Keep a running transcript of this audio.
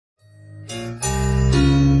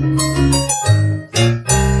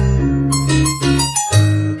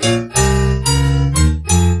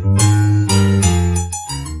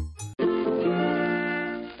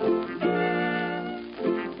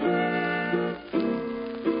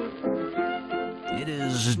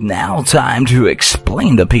is now time to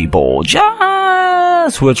explain to people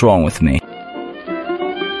just what's wrong with me.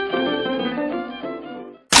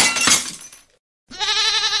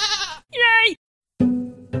 Yay!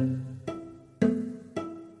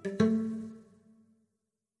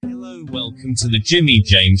 Hello, welcome to the Jimmy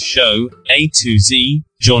James Show, A to Z,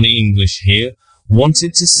 Johnny English here.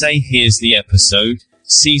 Wanted to say here's the episode,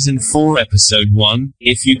 Season 4 Episode 1,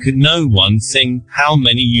 if you could know one thing, how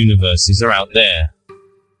many universes are out there?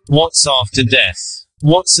 What's after death?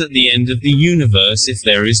 What's at the end of the universe if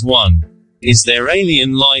there is one? Is there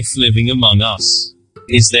alien life living among us?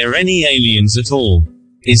 Is there any aliens at all?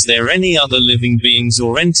 Is there any other living beings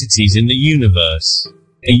or entities in the universe?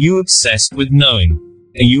 Are you obsessed with knowing?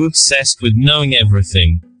 Are you obsessed with knowing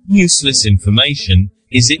everything? Useless information?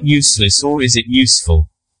 Is it useless or is it useful?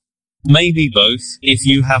 Maybe both. If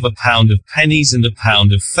you have a pound of pennies and a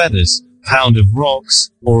pound of feathers, pound of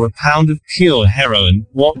rocks, or a pound of pure heroin,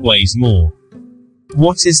 what weighs more?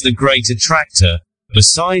 What is the great attractor?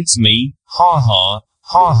 Besides me, ha ha,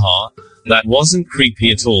 ha ha, that wasn't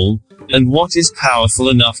creepy at all. And what is powerful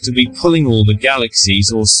enough to be pulling all the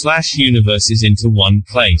galaxies or / universes into one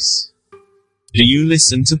place? Do you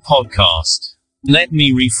listen to podcast? Let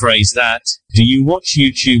me rephrase that. Do you watch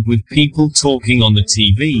YouTube with people talking on the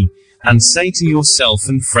TV, and say to yourself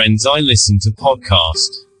and friends, I listen to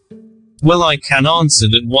podcast? Well, I can answer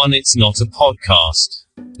that one, it's not a podcast.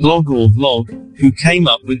 Blog or vlog, who came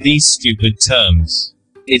up with these stupid terms?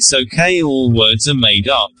 It's okay, all words are made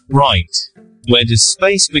up, right? Where does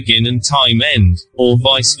space begin and time end, or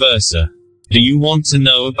vice versa? Do you want to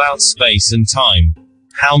know about space and time?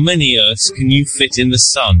 How many Earths can you fit in the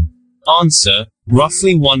sun? Answer,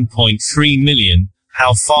 roughly 1.3 million.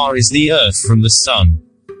 How far is the Earth from the sun?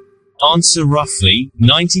 Answer, roughly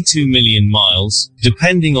 92 million miles,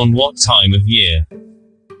 depending on what time of year.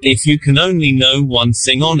 If you can only know one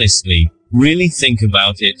thing honestly, really think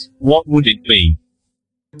about it, what would it be?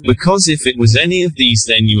 Because if it was any of these,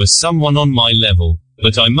 then you are someone on my level,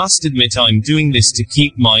 but I must admit I'm doing this to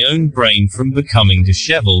keep my own brain from becoming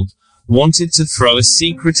disheveled. Wanted to throw a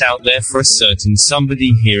secret out there for a certain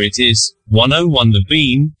somebody. Here it is. 101 The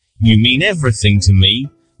Bean, you mean everything to me.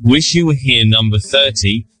 Wish you were here. Number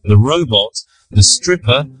 30, The Robot, The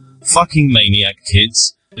Stripper, Fucking Maniac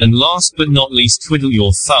Kids, and last but not least, Twiddle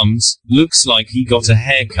Your Thumbs, looks like he got a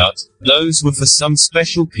haircut. Those were for some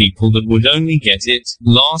special people that would only get it.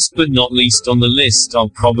 Last but not least on the list I'll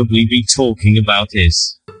probably be talking about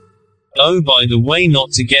is, oh, by the way, not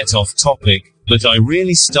to get off topic, but I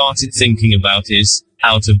really started thinking about is,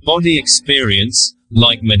 out-of-body experience,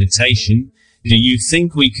 like meditation. Do you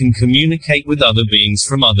think we can communicate with other beings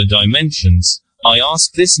from other dimensions? I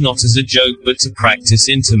ask this not as a joke but to practice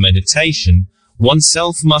intermeditation.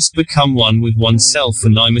 Oneself must become one with oneself,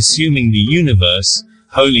 and I'm assuming the universe.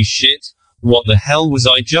 Holy shit, what the hell was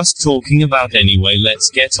I just talking about anyway? Let's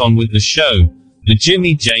get on with the show. The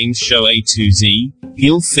Jimmy James Show, A to Z.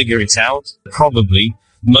 He'll figure it out, probably,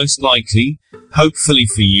 most likely, hopefully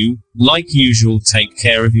for you. Like usual, take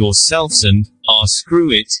care of yourselves and,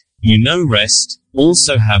 screw it, you know, rest.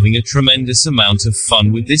 Also having a tremendous amount of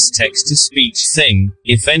fun with this text-to-speech thing.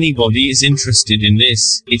 If anybody is interested in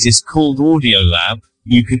this, it is called Audiolab.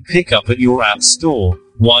 You could pick up at your app store.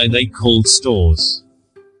 Why are they called stores?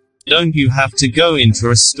 Don't you have to go into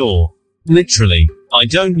a store? Literally. I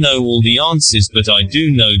don't know all the answers, but I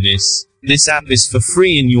do know this. This app is for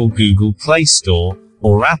free in your Google Play Store,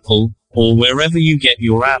 or Apple, or wherever you get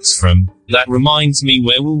your apps from. That reminds me,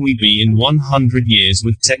 where will we be in 100 years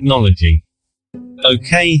with technology?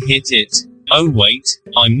 Okay, hit it. Oh wait,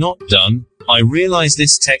 I'm not done. I realize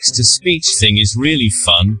this text-to-speech thing is really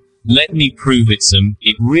fun. Let me prove it.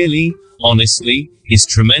 It really, honestly, is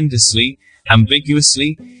tremendously,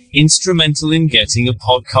 ambiguously, instrumental in getting a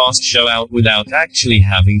podcast show out without actually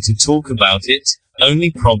having to talk about it.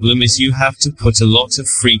 Only problem is you have to put a lot of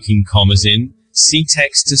freaking commas in. See,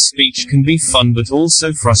 text-to-speech can be fun but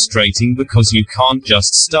also frustrating because you can't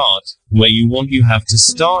just start where you want. You have to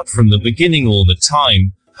start from the beginning all the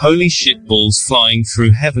time. Holy shit, balls flying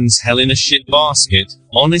through heaven's hell in a shit basket.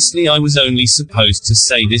 Honestly, I was only supposed to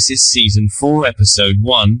say this is Season 4 Episode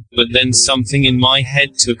 1, but then something in my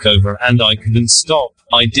head took over and I couldn't stop.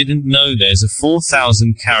 I didn't know there's a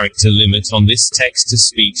 4,000 character limit on this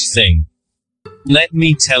text-to-speech thing. Let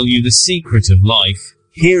me tell you the secret of life.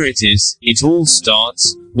 Here it is. It all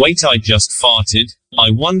starts. Wait, I just farted.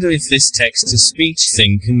 I wonder if this text-to-speech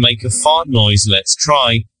thing can make a fart noise. Let's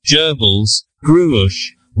try. Gerbils. Gruush.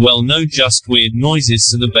 Well, no, just weird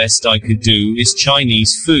noises, so the best I could do is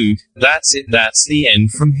Chinese food. That's it, that's the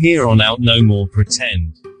end. From here on out, no more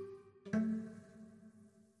pretend.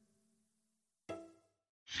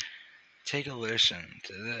 Take a listen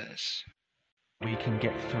to this. We can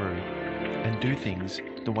get through and do things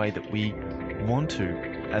the way that we want to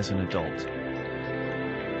as an adult.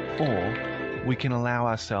 Or we can allow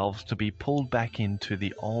ourselves to be pulled back into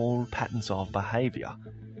the old patterns of behavior,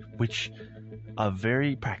 which are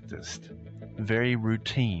very practiced, very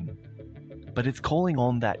routine, but it's calling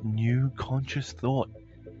on that new conscious thought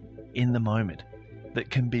in the moment that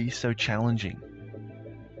can be so challenging.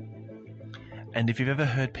 And if you've ever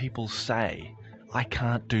heard people say, I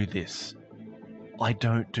can't do this, I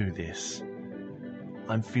don't do this,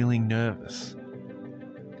 I'm feeling nervous,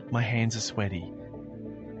 my hands are sweaty,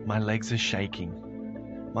 my legs are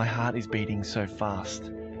shaking, my heart is beating so fast,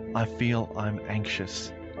 I feel I'm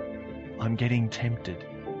anxious, I'm getting tempted.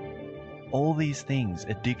 All these things,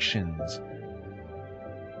 addictions,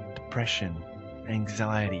 depression,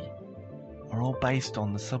 anxiety, are all based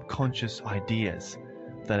on the subconscious ideas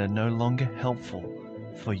that are no longer helpful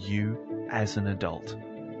for you as an adult.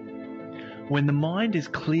 When the mind is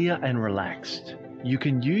clear and relaxed, you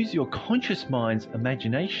can use your conscious mind's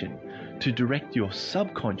imagination to direct your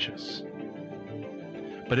subconscious.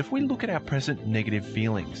 But if we look at our present negative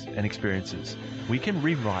feelings and experiences, we can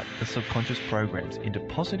rewrite the subconscious programs into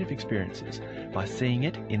positive experiences by seeing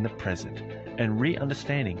it in the present and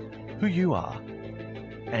re-understanding who you are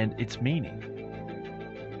and its meaning.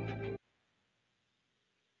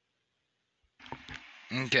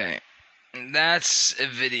 Okay, that's a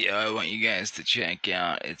video I want you guys to check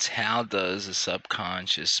out. It's How Does the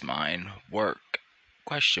Subconscious Mind Work?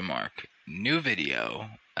 Question mark. New video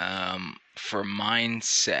for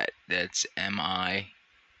Mindset. That's MIND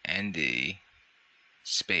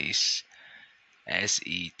space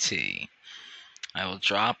SET. I will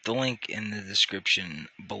drop the link in the description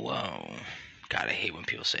below. God, I hate when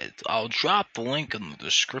people say it. I'll drop the link in the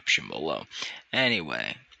description below.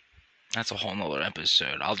 Anyway, that's a whole nother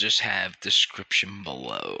episode. I'll just have description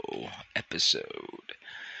below episode.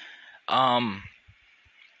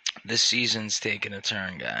 This season's taking a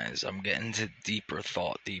turn, guys. I'm getting to deeper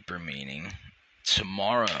thought, deeper meaning.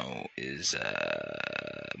 Tomorrow is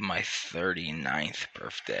my 39th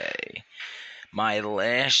birthday. My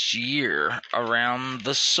last year around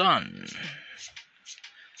the sun.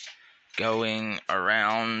 Going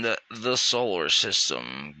around the solar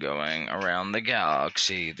system, going around the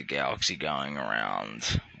galaxy going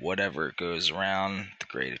around whatever goes around, the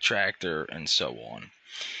great attractor, and so on.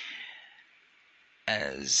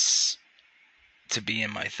 As to be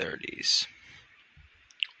in my 30s.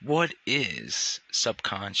 What is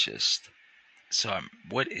subconscious?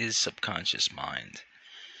 What is subconscious mind?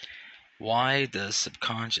 Why does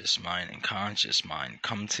subconscious mind and conscious mind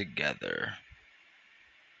come together?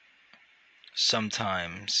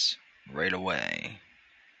 Sometimes right away,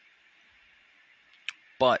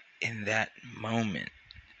 but in that moment,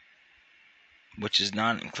 which is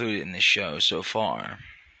not included in the show so far,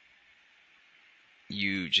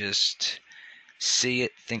 you just see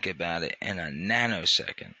it, think about it in a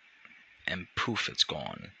nanosecond, and poof, it's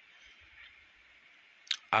gone.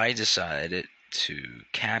 I decided to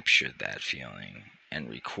capture that feeling and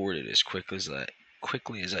record it as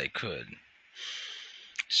quickly as I could.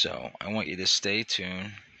 So I want you to stay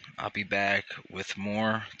tuned. I'll be back with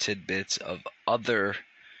more tidbits of other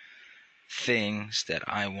things that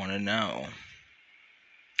I want to know.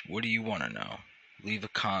 What do you want to know? Leave a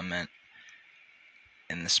comment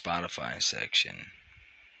in the Spotify section.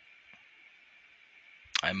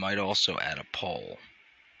 I might also add a poll,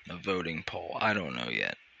 a voting poll. I don't know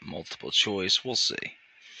yet. Multiple choice, we'll see.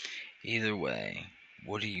 Either way,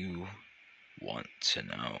 what do you want to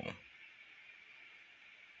know?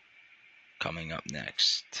 Coming up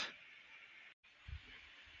next.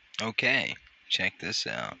 Okay, check this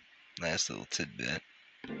out. Last little tidbit.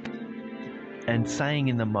 And saying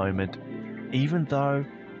in the moment, even though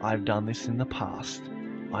I've done this in the past,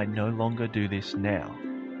 I no longer do this now.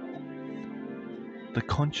 The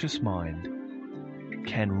conscious mind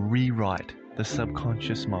can rewrite the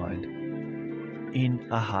subconscious mind in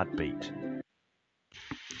a heartbeat.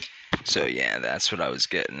 So yeah, that's what I was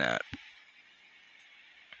getting at.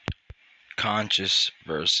 Conscious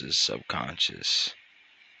versus subconscious.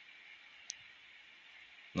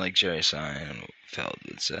 Like Jerry Seinfeld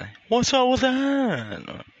would say, "What's up with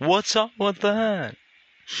that? What's up with that?"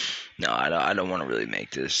 No, I don't want to really make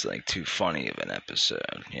this like too funny of an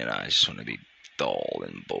episode. You know, I just want to be dull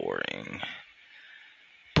and boring.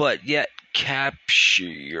 But yet capture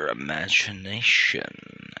your imagination.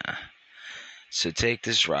 So take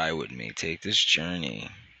this ride with me. Take this journey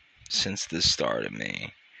since the start of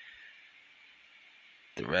me.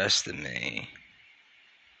 The rest of me.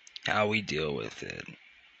 How we deal with it.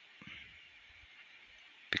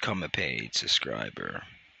 become a paid subscriber,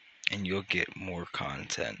 and you'll get more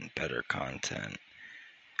content, better content.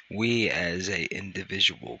 We as a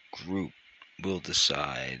individual group will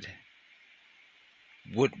decide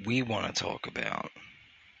what we want to talk about,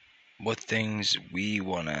 what things we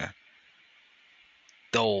want to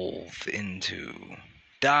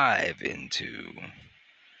dive into,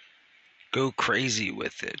 go crazy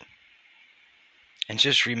with it. And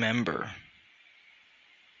just remember,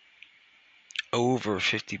 over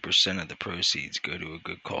 50% of the proceeds go to a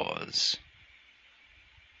good cause.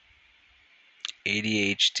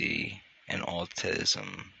 ADHD and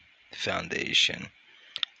Autism Foundation.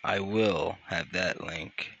 I will have that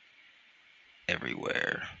link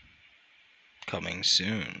everywhere. Coming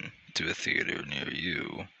soon to a theater near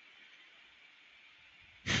you.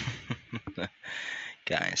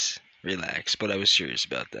 Guys, relax, but I was serious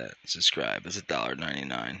about that. Subscribe. It's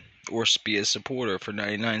 $1.99. Or be a supporter for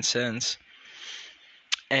 99 cents.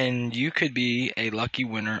 And you could be a lucky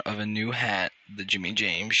winner of a new hat, The Jimmy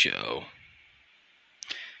James Show.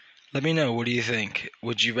 Let me know, what do you think?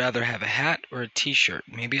 Would you rather have a hat or a t-shirt?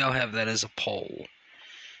 Maybe I'll have that as a poll.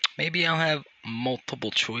 Maybe I'll have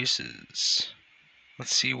multiple choices.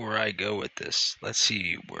 Let's see where I go with this. Let's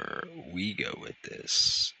see where we go with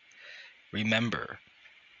this. Remember,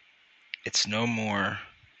 it's no more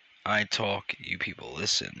I talk, you people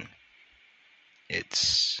listen.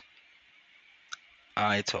 It's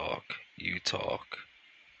I talk, you talk,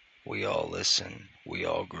 we all listen, we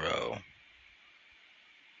all grow.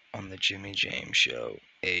 On the Jimmy James Show,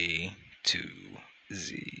 A to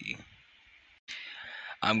Z.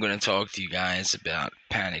 I'm going to talk to you guys about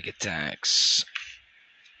panic attacks.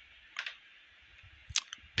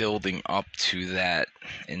 Building up to that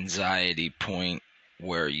anxiety point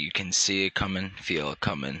where you can see it coming, feel it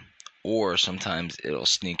coming, or sometimes it'll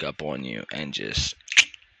sneak up on you and just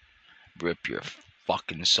rip your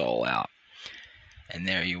fucking soul out. And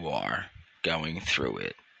there you are, going through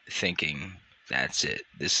it, thinking, that's it,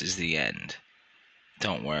 this is the end.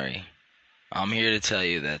 Don't worry. I'm here to tell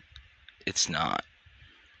you that it's not.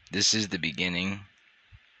 This is the beginning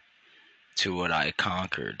to what I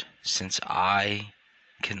conquered since I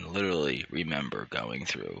can literally remember going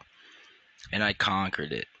through. And I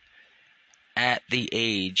conquered it at the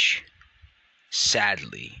age,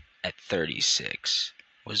 sadly, at 36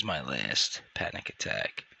 was my last panic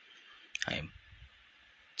attack.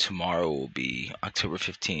 Tomorrow will be October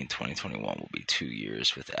 15, 2021, will be 2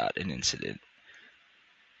 years without an incident.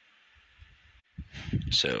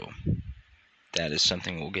 So, that is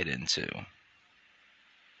something we'll get into.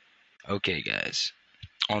 Okay, guys,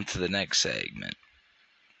 on to the next segment.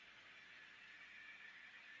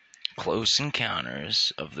 Close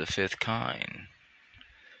Encounters of the Fifth Kind.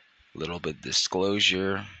 Little bit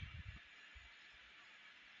disclosure,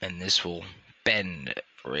 and this will bend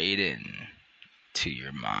right in to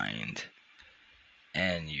your mind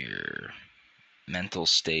and your mental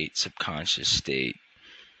state, subconscious state,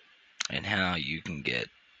 and how you can get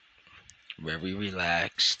very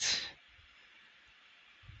relaxed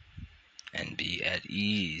and be at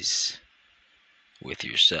ease with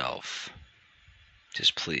yourself.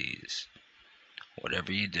 Just please,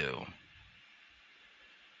 whatever you do,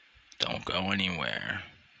 don't go anywhere.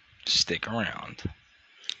 Stick around.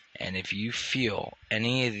 And if you feel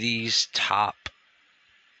any of these top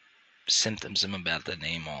symptoms I'm about to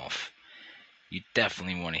name off, you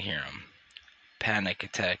definitely want to hear them. Panic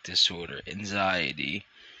attack disorder, anxiety,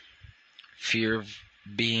 fear of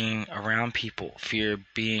being around people, fear of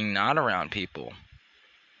being not around people,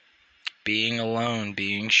 being alone,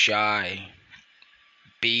 being shy,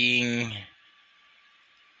 being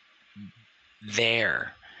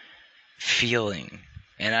there, feeling.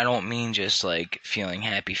 And I don't mean just like feeling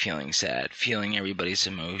happy, feeling sad, feeling everybody's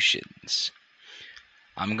emotions.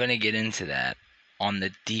 I'm going to get into that on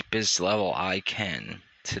the deepest level I can,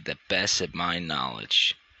 to the best of my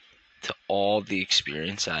knowledge, to all the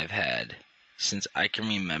experience I've had since I can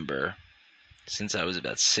remember, since I was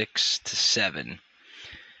about 6 to 7,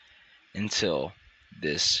 until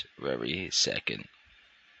this very second.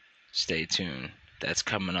 Stay tuned. That's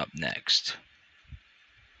coming up next.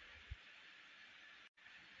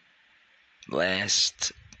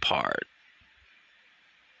 Last part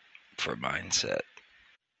for mindset.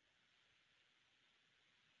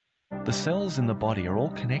 The cells in the body are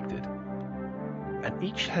all connected, and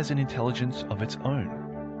each has an intelligence of its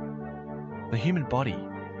own. The human body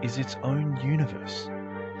is its own universe,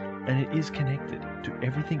 and it is connected to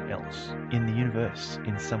everything else in the universe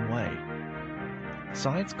in some way.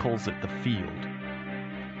 Science calls it the field.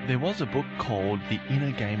 There was a book called The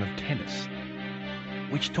Inner Game of Tennis,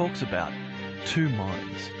 which talks about two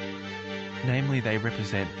minds. Namely, they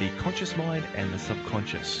represent the conscious mind and the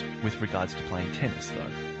subconscious with regards to playing tennis,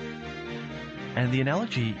 though. And the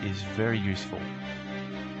analogy is very useful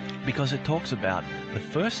because it talks about the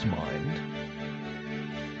first mind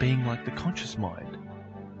being like the conscious mind,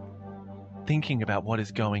 thinking about what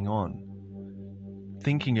is going on,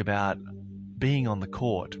 thinking about being on the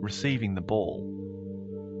court, receiving the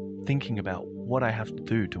ball, thinking about what I have to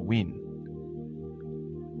do to win.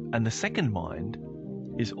 And the second mind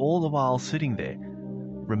is all the while sitting there,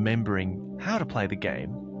 remembering how to play the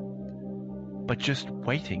game, but just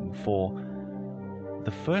waiting for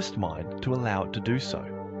the first mind to allow it to do so.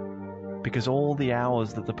 Because all the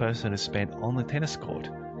hours that the person has spent on the tennis court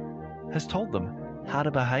has told them how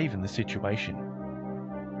to behave in the situation.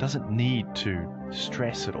 Doesn't need to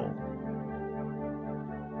stress at all.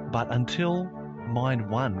 But until mind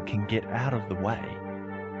 1 can get out of the way,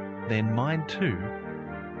 then mind 2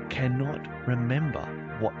 cannot remember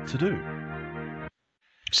what to do.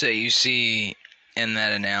 So you see, in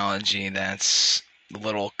that analogy, that's a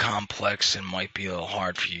little complex and might be a little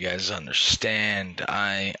hard for you guys to understand.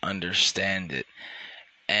 I understand it.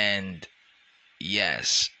 And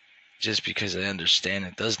yes, just because I understand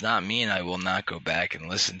it does not mean I will not go back and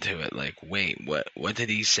listen to it. Like, wait, what did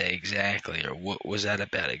he say exactly? Or what was that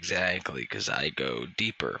about exactly? Because I go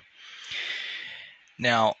deeper.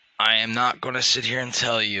 Now, I am not going to sit here and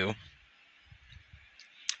tell you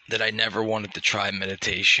that I never wanted to try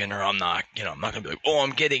meditation, or I'm not going to be like, oh,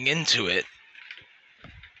 I'm getting into it.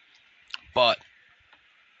 But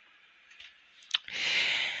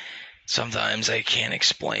sometimes I can't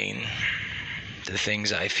explain the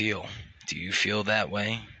things I feel. Do you feel that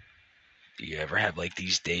way? Do you ever have like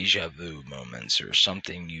these deja vu moments or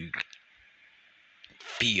something you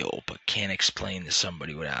feel but can't explain to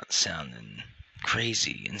somebody without sounding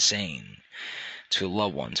crazy, insane, to a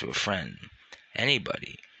loved one, to a friend,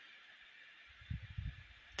 anybody?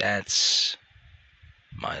 That's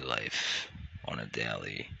my life on a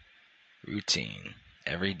daily routine,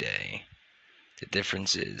 every day. The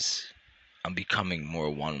difference is I'm becoming more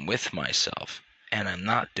one with myself, and I'm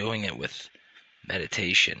not doing it with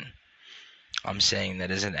meditation. I'm saying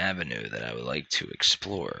that is an avenue that I would like to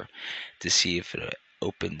explore to see if it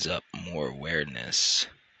opens up more awareness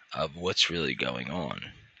of what's really going on.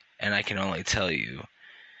 And I can only tell you,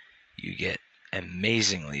 you get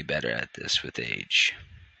amazingly better at this with age.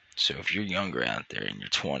 So if you're younger out there in your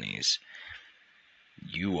 20s,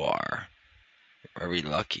 you are very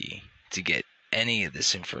lucky to get any of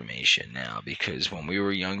this information now, because when we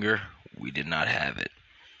were younger, we did not have it.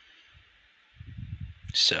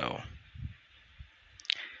 So,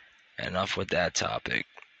 enough with that topic.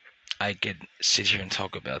 I could sit here and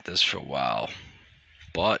talk about this for a while,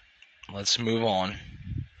 but let's move on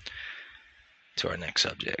to our next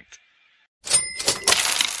subject.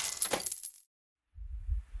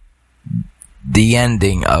 The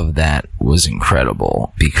ending of that was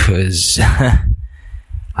incredible because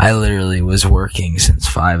I literally was working since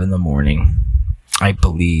 5 a.m. I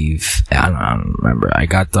believe, I don't remember, I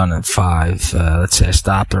got done at 5, let's say I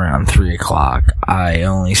stopped around 3 o'clock. I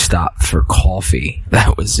only stopped for coffee.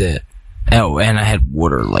 That was it. Oh, and I had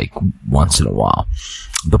water like once in a while.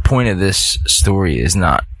 The point of this story is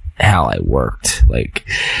not how I worked. Like,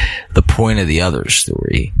 the point of the other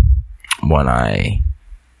story, when I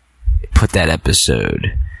put that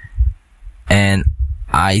episode, and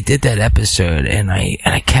I did that episode, and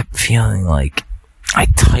I kept feeling like I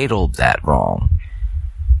titled that wrong.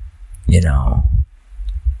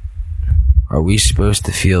 Are we supposed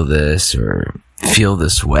to feel this or feel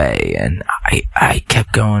this way? And I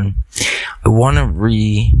kept going, I want to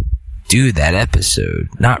redo that episode,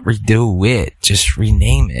 not redo it, just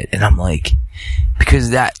rename it. And I'm like, because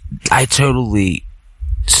that, I totally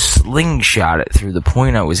slingshot it through the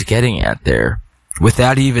point I was getting at there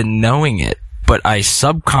without even knowing it. But I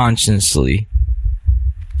subconsciously,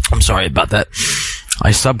 I'm sorry about that,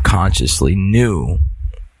 I subconsciously knew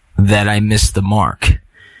that I missed the mark.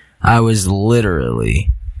 I was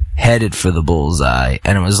literally headed for the bullseye,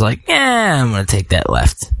 and it was like, I'm gonna take that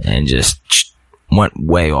left, and just went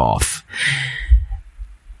way off.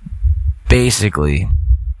 Basically,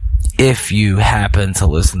 if you happen to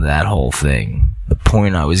listen to that whole thing, the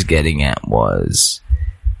point I was getting at was,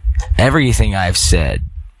 everything I've said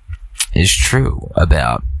is true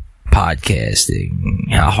about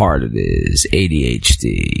podcasting, how hard it is,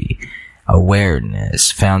 ADHD,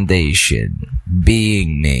 awareness, foundation,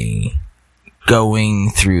 being me, going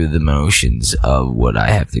through the motions of what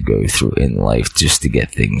I have to go through in life just to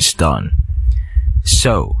get things done.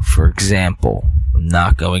 So, for example, I'm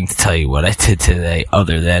not going to tell you what I did today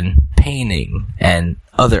other than painting and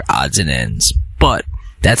other odds and ends, but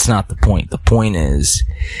That's not the point. The point is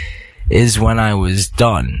when I was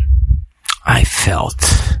done, I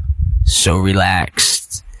felt so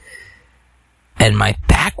relaxed and my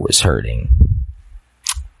back was hurting.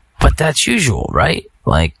 But that's usual, right?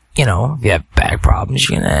 Like, you know, if you have back problems,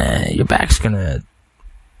 your back's gonna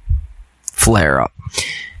flare up.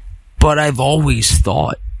 But I've always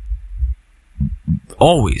thought,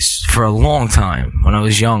 for a long time, when I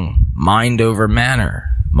was young, mind over matter.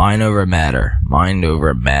 Mind over matter. Mind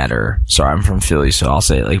over matter. Sorry, I'm from Philly, so I'll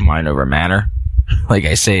say it like mind over matter. Like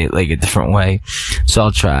I say it like a different way. So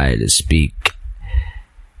I'll try to speak,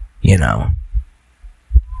 you know,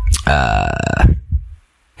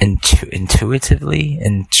 intuitively.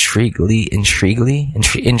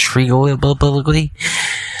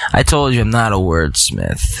 I told you I'm not a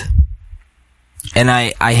wordsmith. And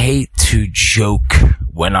I hate to joke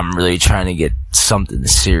when I'm really trying to get something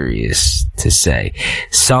serious to say.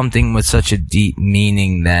 Something with such a deep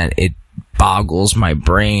meaning that it boggles my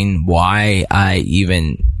brain why I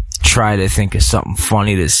even try to think of something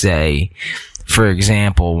funny to say. For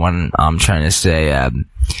example, when I'm trying to say,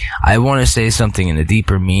 I want to say something in a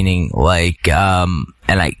deeper meaning, like, and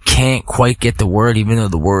I can't quite get the word even though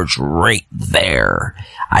the word's right there.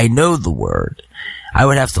 I know the word. I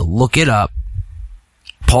would have to look it up,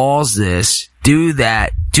 pause this, do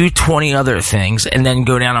that, do 20 other things, and then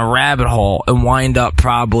go down a rabbit hole and wind up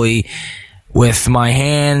probably with my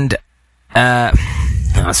hand,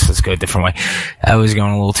 let's go a different way. I was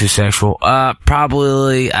going a little too sexual.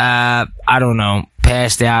 Probably, I don't know,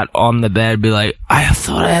 passed out on the bed, be like, I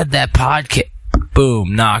thought I had that podcast.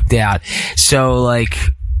 Boom, knocked out. So, like,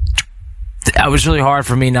 it was really hard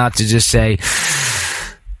for me not to just say,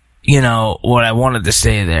 you know, what I wanted to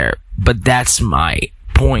say there. But that's my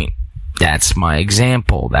point. That's my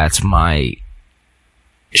example. That's my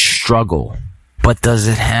struggle. But does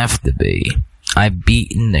it have to be? I've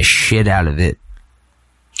beaten the shit out of it.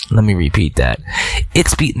 Let me repeat that.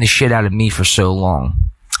 It's beaten the shit out of me for so long.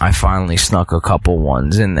 I finally snuck a couple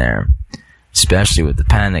ones in there, especially with the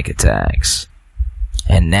panic attacks.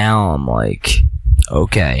 And now I'm like,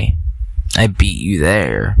 okay, I beat you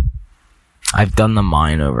there. I've done the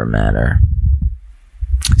mind over matter.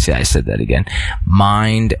 See, I said that again.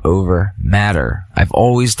 Mind over matter. I've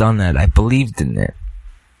always done that. I believed in it.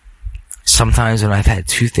 Sometimes when I've had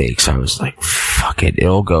toothaches, I was like, fuck it,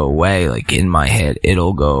 it'll go away. Like, in my head,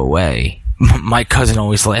 it'll go away. My cousin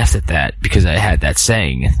always laughed at that because I had that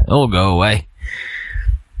saying, it'll go away.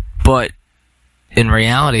 But in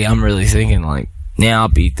reality, I'm really thinking like, yeah, I'll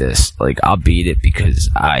beat this. Like, I'll beat it because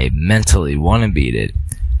I mentally want to beat it.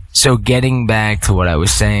 So getting back to what I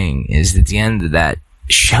was saying is at the end of that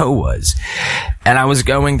show was, and I was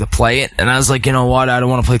going to play it, and I was like, you know what, I don't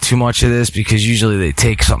want to play too much of this because usually they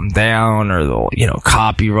take something down or they'll, you know,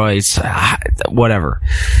 copyrights, whatever.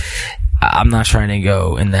 I'm not trying to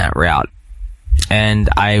go in that route. And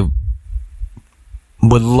I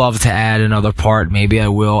would love to add another part. Maybe I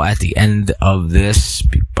will at the end of this,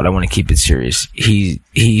 but I want to keep it serious.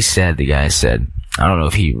 He said, the guy said, I don't know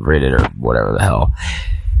if he read it or whatever the hell.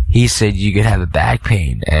 He said you could have a back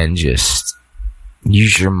pain and just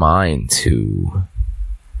use your mind to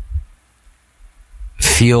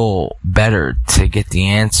feel better to get the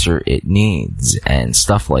answer it needs and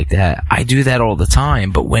stuff like that. I do that all the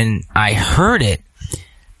time, but when I heard it,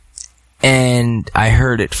 and I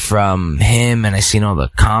heard it from him, and I seen all the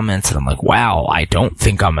comments, and I'm like, wow, I don't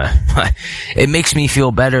think I'm it makes me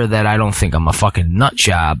feel better that I don't think I'm a fucking nut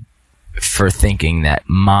job for thinking that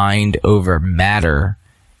mind over matter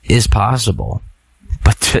is possible.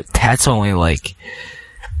 But that's only like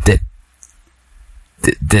that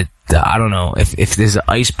I don't know, if there's an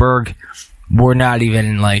iceberg, we're not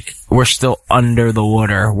even like, we're still under the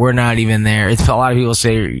water. We're not even there. It's a lot of people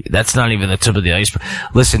say that's not even the tip of the iceberg.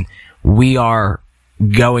 Listen, we are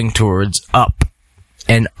going towards up,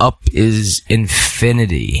 and up is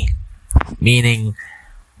infinity, meaning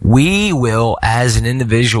we will, as an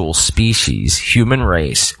individual species, human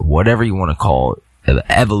race, whatever you want to call it,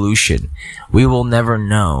 evolution, we will never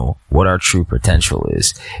know what our true potential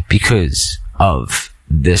is because of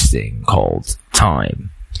this thing called time.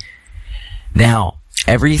 Now,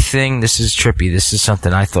 everything, this is trippy, this is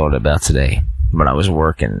something I thought about today when I was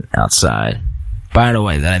working outside. By the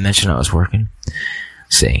way, did I mention I was working?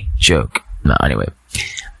 See, joke. No, anyway.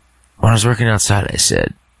 When I was working outside, I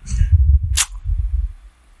said,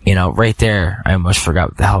 you know, right there, I almost forgot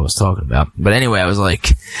what the hell I was talking about. But anyway, I was like,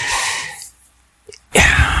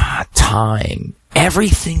 time.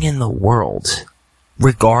 Everything in the world,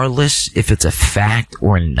 regardless if it's a fact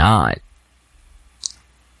or not,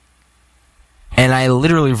 And I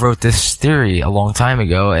literally wrote this theory a long time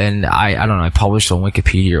ago, and I don't know, I published on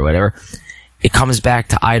Wikipedia or whatever. It comes back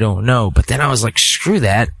to I don't know, but then I was like, screw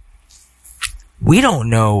that. We don't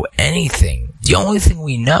know anything. The only thing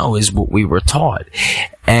we know is what we were taught,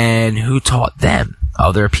 and who taught them,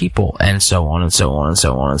 other people, and so on and so on and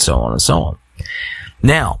so on and so on and so on.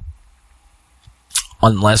 Now,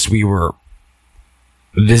 unless we were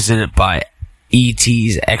visited by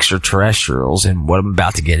ETs, extraterrestrials, and what I'm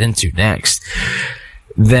about to get into next,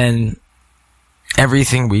 then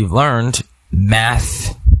everything we've learned,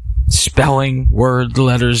 math, spelling, word,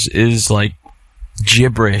 letters, is like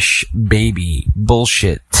gibberish baby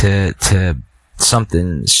bullshit to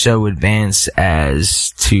something so advanced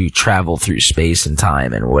as to travel through space and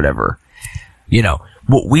time and whatever. You know,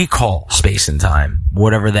 what we call space and time,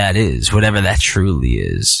 whatever that is, whatever that truly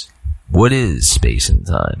is. What is space and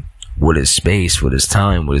time? What is space? What is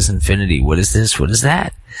time? What is infinity? What is this? What is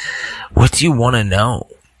that? What do you want to know?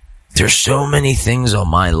 There's so many things on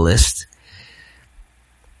my list.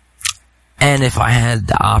 And if I had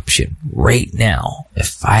the option right now,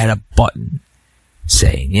 if I had a button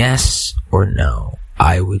saying yes or no,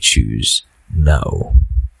 I would choose no.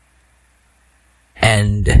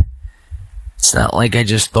 And it's not like I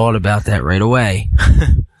just thought about that right away.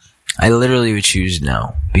 I literally would choose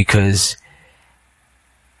no, because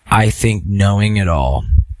I think knowing it all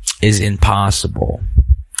is impossible.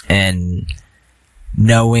 And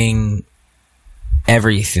knowing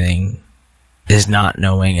everything is not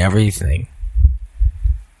knowing everything.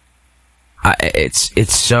 It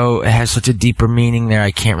has such a deeper meaning there.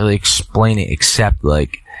 I can't really explain it, except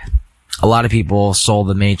like a lot of people saw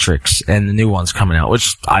The Matrix and the new one's coming out,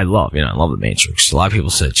 which I love. You know, I love The Matrix. A lot of people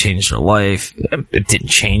said it changed their life. It didn't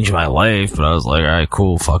change my life, but I was like, all right,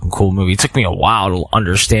 cool, fucking cool movie. It took me a while to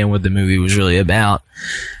understand what the movie was really about.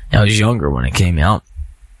 I was younger when it came out.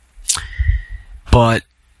 But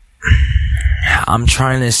I'm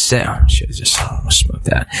trying to say, I should have just smoked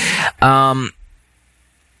that.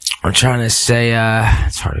 I'm trying to say,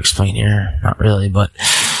 it's hard to explain here. Not really, but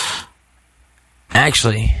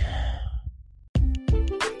actually,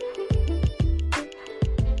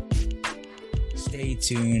 stay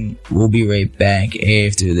tuned. We'll be right back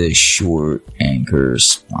after this short anchor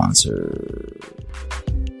sponsor.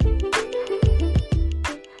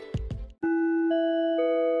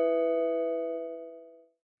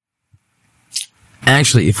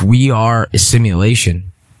 Actually, if we are a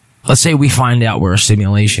simulation, let's say we find out we're a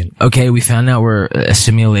simulation. Okay, we found out we're a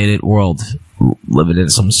simulated world, living in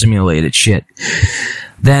some simulated shit.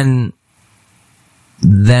 Then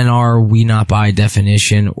are we not by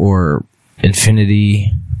definition or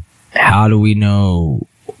infinity? How do we know?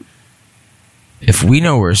 If we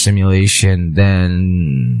know we're a simulation,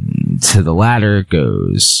 then to the latter it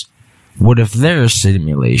goes, what if they're a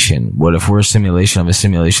simulation? What if we're a simulation of a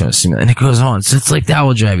simulation of a simulation? And it goes on. So it's like that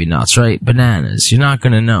will drive you nuts, right? Bananas. You're not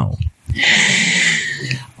going to know.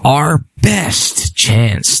 Our best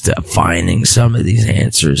chance to finding some of these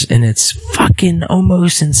answers, and it's fucking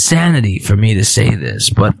almost insanity for me to say this,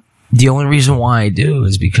 but the only reason why I do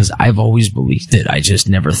is because I've always believed it. I just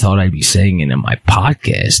never thought I'd be saying it in my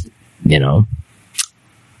podcast, you know?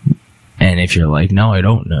 And if you're like, no, I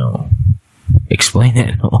don't know, explain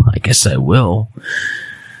it. Well, I guess I will.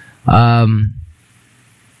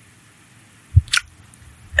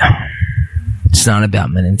 It's not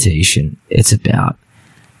about meditation. It's about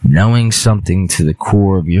knowing something to the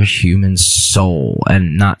core of your human soul,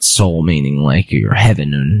 and not soul meaning like your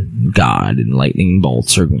heaven and God and lightning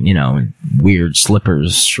bolts, or, you know, and weird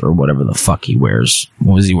slippers or whatever the fuck he wears.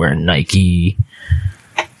 What was he wearing? Nike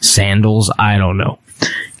sandals? I don't know.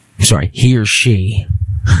 Sorry, he or she.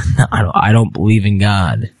 I don't believe in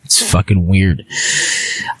God. It's fucking weird.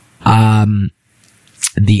 The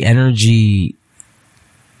energy,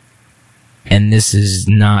 and this is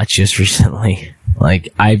not just recently,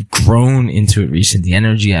 like, I've grown into it recently. The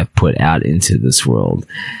energy I've put out into this world,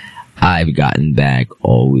 I've gotten back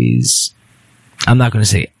always. I'm not going to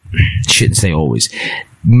say, shouldn't say always.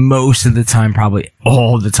 Most of the time, probably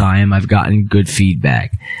all the time, I've gotten good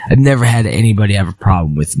feedback. I've never had anybody have a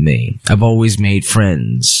problem with me. I've always made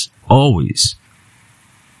friends. Always.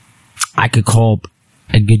 I could call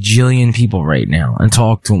a gajillion people right now and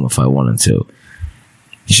talk to them if I wanted to.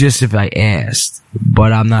 Just if I asked.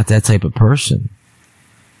 But I'm not that type of person.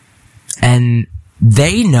 And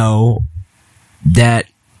they know that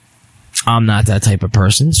I'm not that type of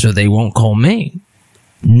person, so they won't call me.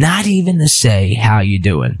 Not even to say, how you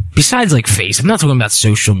doing? Besides, like, face. I'm not talking about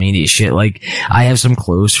social media shit. Like, I have some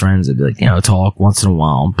close friends that be like, you know, talk once in a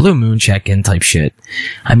while. Blue moon check-in type shit.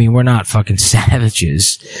 I mean, we're not fucking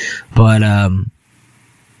savages. But,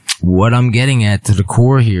 what I'm getting at to the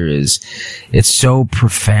core here is it's so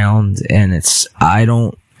profound, and I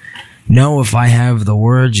don't know if I have the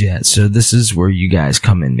words yet. So this is where you guys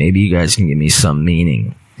come in. Maybe you guys can give me some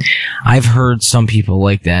meaning. I've heard some people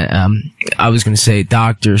like that. I was going to say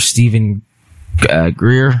Dr. Stephen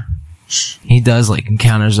Greer. He does like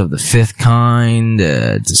Encounters of the Fifth Kind,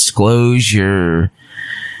 Disclosure,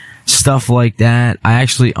 stuff like that. I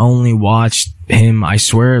actually only watched him, I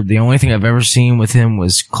swear, the only thing I've ever seen with him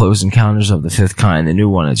was Close Encounters of the Fifth Kind, the new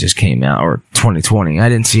one that just came out, or 2020. I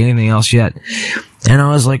didn't see anything else yet. And I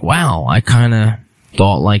was like, wow, I kind of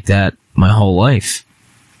thought like that my whole life.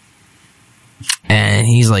 And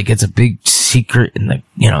he's like, it's a big secret in the,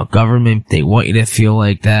 government. They want you to feel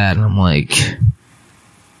like that. And I'm like,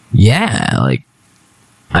 yeah, like,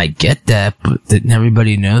 I get that, but didn't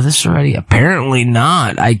everybody know this already? Apparently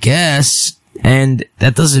not, I guess. And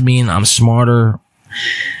that doesn't mean I'm smarter.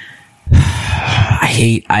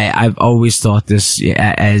 I've always thought this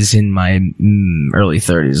as in my early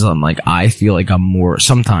 30s. I'm like,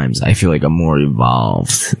 sometimes I feel like I'm more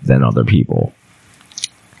evolved than other people.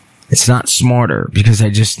 It's not smarter, because I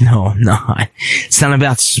just know I'm not. It's not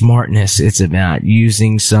about smartness. It's about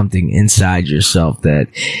using something inside yourself that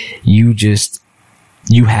you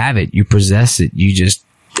have it, you possess it, you just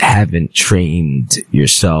haven't trained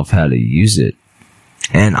yourself how to use it.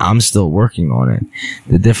 And I'm still working on it.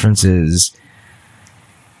 The difference is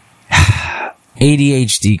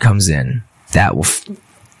ADHD comes in. That will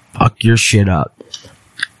fuck your shit up.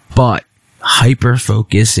 But hyper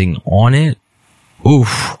focusing on it,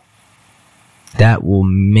 oof, that will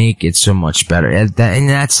make it so much better. And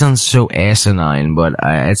that sounds so asinine, but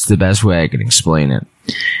it's the best way I can explain it.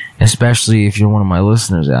 Especially if you're one of my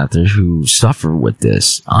listeners out there who suffer with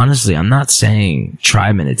this. Honestly, I'm not saying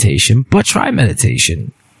try meditation, but try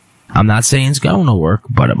meditation. I'm not saying it's going to work,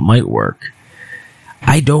 but it might work.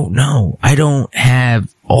 I don't know. I don't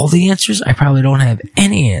have all the answers. I probably don't have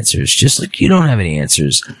any answers, just like you don't have any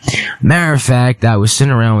answers. Matter of fact, I was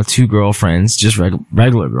sitting around with two girlfriends, just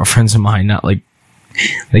regular girlfriends of mine, not like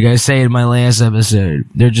I say in my last episode.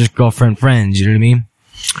 They're just girlfriend friends, you know what I mean?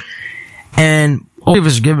 And all of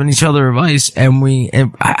us are giving each other advice, and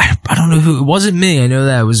I don't know who, it wasn't me, I know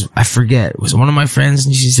that, I forget, it was one of my friends,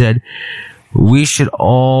 and she said, we should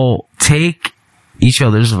all take each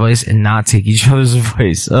other's advice and not take each other's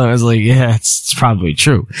advice. So I was like, yeah, it's probably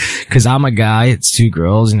true. Cause I'm a guy, it's two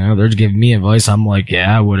girls, they're giving me advice. I'm like,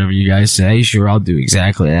 yeah, whatever you guys say, sure, I'll do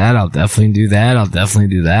exactly that. I'll definitely do that. I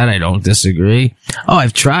don't disagree. Oh,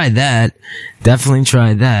 I've tried that. Definitely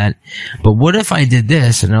tried that. But what if I did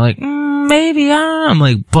this? And they're like, maybe, I don't know. I'm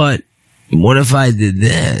like, but what if I did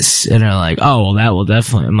this? And they're like, oh, well, that will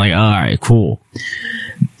definitely. I'm like, all right, cool.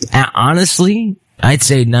 Honestly, I'd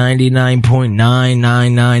say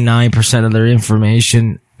 99.9999% of their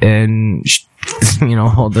information and,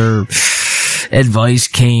 all their advice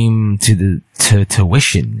came to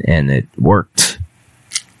tuition, and it worked.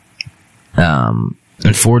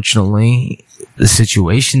 Unfortunately, the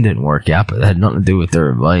situation didn't work out, but it had nothing to do with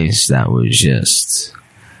their advice. That was just,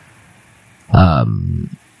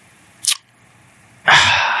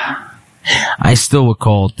 I still would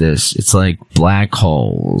call it this. It's like black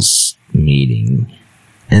holes meeting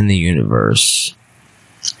in the universe,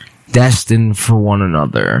 destined for one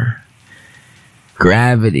another.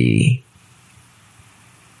 Gravity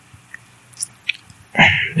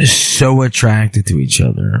is so attracted to each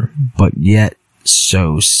other, but yet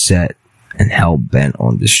so set and hell-bent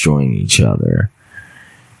on destroying each other,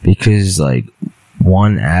 because like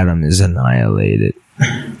one atom is annihilated,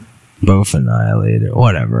 both annihilated,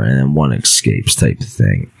 whatever, and then one escapes, type of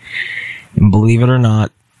thing. And believe it or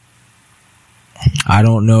not, I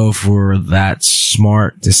don't know if we're that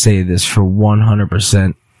smart to say this for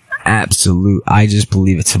 100% absolute. I just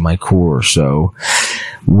believe it to my core. So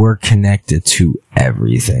we're connected to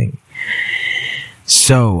everything.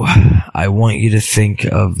 So I want you to think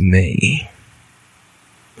of me,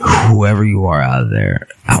 whoever you are out there.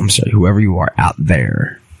 Whoever you are out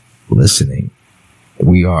there listening.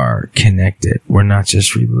 We are connected. We're not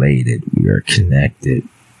just related. We are connected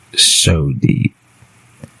so deep.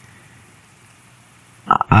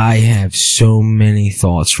 I have so many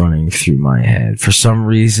thoughts running through my head. For some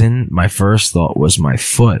reason, my first thought was my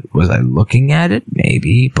foot. Was I looking at it?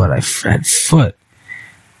 Maybe, but I had foot.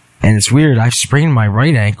 And it's weird, I've sprained my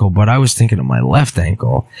right ankle, but I was thinking of my left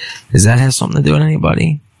ankle. Does that have something to do with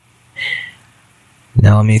anybody?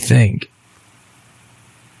 Now let me think.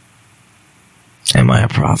 Am I a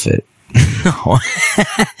prophet? No.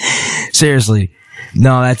 Seriously.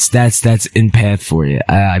 No, that's Empath for you.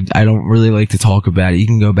 I don't really like to talk about it. You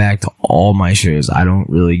can go back to all my shows. I don't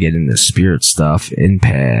really get into spirit stuff.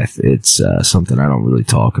 Empath, it's something I don't really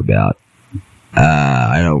talk about.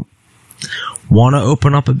 I don't want to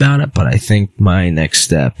open up about it, but I think my next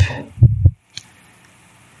step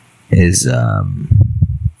is I'm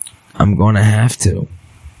going to have to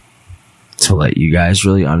let you guys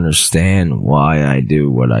really understand why I do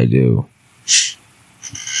what I do.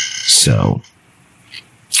 So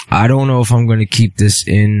I don't know if I'm going to keep this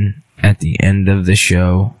in at the end of the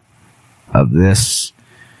show of this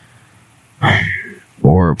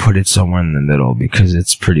or put it somewhere in the middle because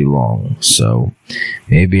it's pretty long. So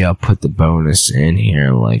maybe I'll put the bonus in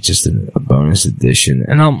here, like just a bonus edition.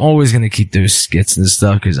 And I'm always going to keep those skits and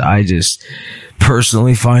stuff because I just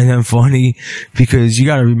personally find them funny, because you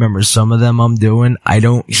got to remember, some of them I'm doing, I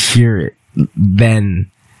don't hear it then.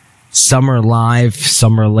 Some are live,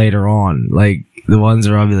 some are later on. Like the ones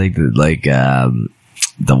are probably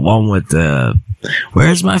the one with the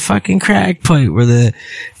where's my fucking crack pipe, where the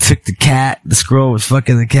squirrel was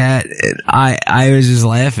fucking the cat. And I was just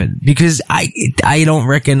laughing because I don't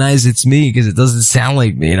recognize it's me because it doesn't sound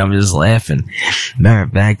like me, and I'm just laughing. Matter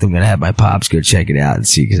of fact, I'm gonna have my pops go check it out and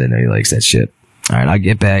see, because I know he likes that shit. All right, I'll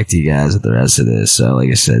get back to you guys with the rest of this. So like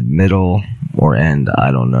I said, middle or end,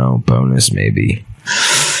 I don't know. Bonus maybe.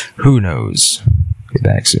 Who knows? Get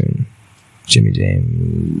back soon. Jimmy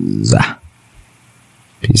James.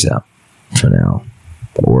 Peace out for now.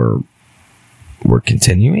 Or we're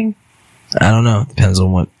continuing? I don't know. Depends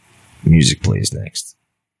on what music plays next.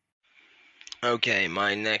 Okay,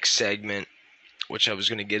 my next segment, which I was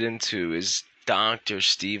going to get into, is Dr.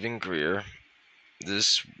 Stephen Greer.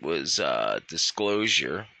 This was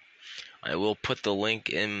Disclosure. I will put the link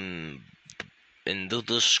in the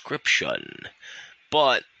description.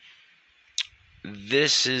 But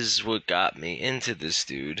this is what got me into this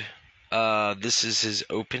dude. This is his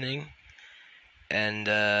opening, and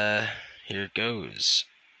here it goes.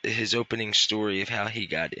 His opening story of how he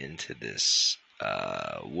got into this,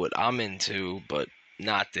 what I'm into, but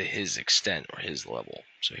not to his extent or his level.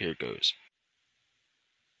 So here it goes.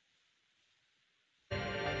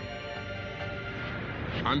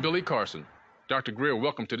 I'm Billy Carson. Dr. Greer,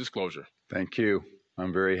 welcome to Disclosure. Thank you.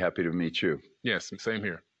 I'm very happy to meet you. Yes, same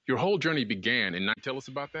here. Your whole journey began in... Tell us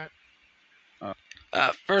about that.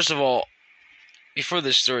 First of all, before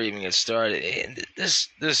this story even gets started,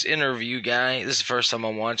 this interview guy, this is the first time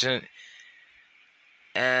I'm watching it,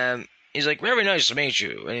 and he's like, very nice to meet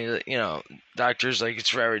you. And he, doctor's like,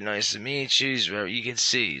 it's very nice to meet you. You can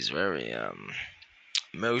see he's very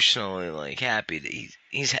emotionally like happy that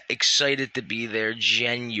he's excited to be there.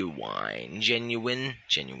 Genuine.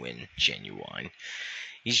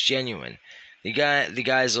 He's genuine. The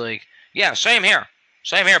guy's like, yeah, same here,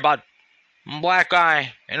 bud. I'm a black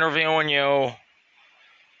guy interviewing you.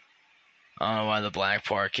 I don't know why the black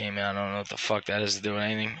part came out. I don't know what the fuck that has to do with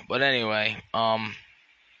anything. But anyway,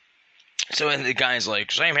 so the guy's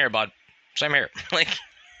like, same here, bud. Same here. Like,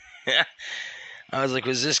 I was like,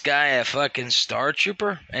 was this guy a fucking Star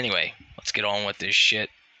Trooper? Anyway, let's get on with this shit,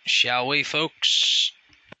 shall we, folks?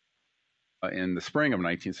 In the spring of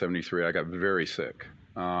 1973, I got very sick.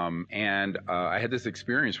 And I had this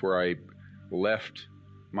experience where I left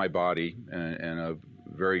my body in a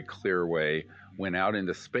very clear way, went out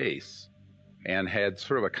into space, and had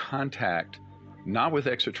sort of a contact, not with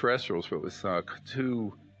extraterrestrials, but with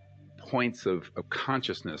two points of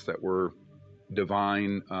consciousness that were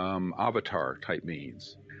divine avatar type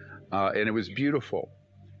beings. And it was beautiful.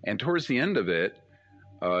 And towards the end of it,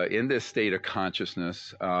 in this state of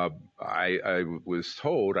consciousness, I was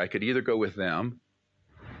told I could either go with them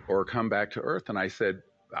or come back to Earth. And I said,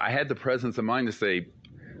 I had the presence of mind to say,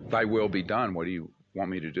 thy will be done. What do you want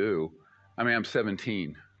me to do? I mean, I'm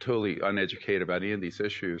 17, totally uneducated about any of these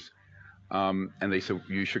issues. And they said,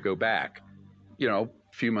 you should go back. A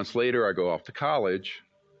few months later, I go off to college.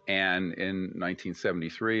 And in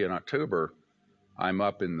 1973, in October, I'm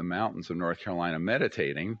up in the mountains of North Carolina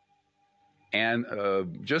meditating. And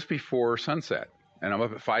just before sunset, and I'm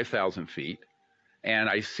up at 5,000 feet. And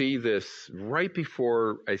I see this right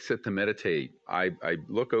before I sit to meditate. I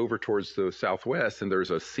look over towards the southwest, and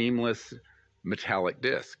there's a seamless metallic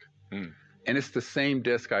disc. And it's the same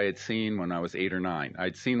disc I had seen when I was 8 or 9.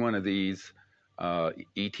 I'd seen one of these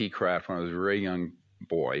ET craft when I was a very young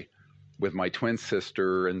boy with my twin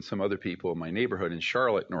sister and some other people in my neighborhood in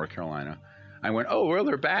Charlotte, North Carolina. I went, oh, well,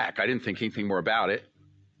 they're back. I didn't think anything more about it.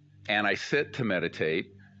 And I sit to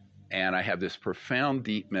meditate, and I have this profound,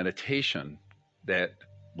 deep meditation that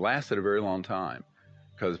lasted a very long time,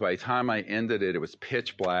 because by the time I ended it, it was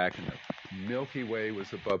pitch black and the Milky Way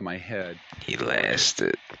was above my head. He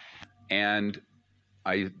lasted. And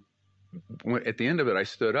at the end of it, I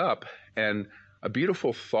stood up, and a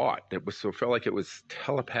beautiful thought that felt like it was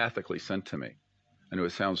telepathically sent to me, and it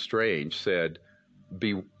would sound strange, said,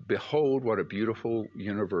 behold what a beautiful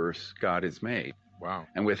universe God has made. Wow.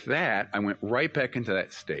 And with that, I went right back into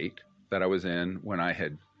that state that I was in when I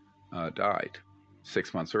had died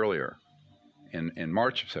 6 months earlier in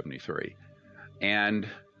March of 73. And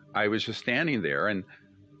I was just standing there, and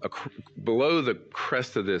below the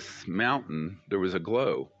crest of this mountain, there was a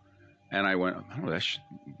glow. And I went, I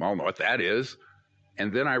don't know what that is.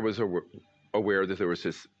 And then I was aware that there was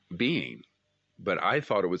this being, but I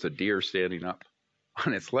thought it was a deer standing up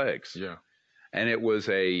on its legs. Yeah. And it was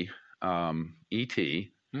a E.T.,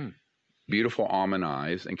 beautiful almond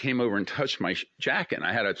eyes, and came over and touched my jacket. And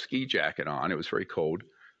I had a ski jacket on. It was very cold.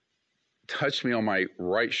 Touched me on my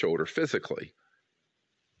right shoulder physically.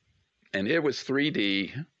 And it was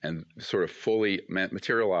 3D and sort of fully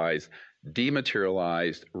materialized,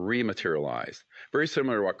 dematerialized, rematerialized. Very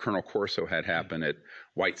similar to what Colonel Corso had happen at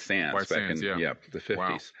White Sands back in the 50s.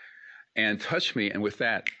 Wow. And touched me, and with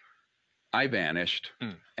that, I vanished,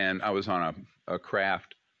 and I was on a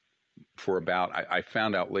craft for about, I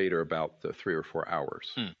found out later, about 3 or 4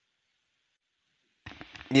 hours.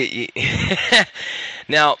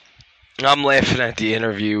 Now, I'm laughing at the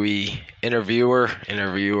interviewer.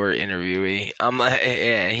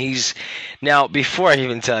 He's now. Before I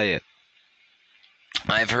even tell you,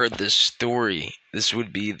 I've heard this story. This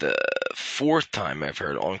would be the 4th time I've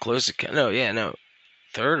heard on Close Encounters.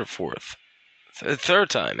 Third or fourth.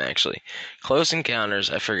 Third time actually. Close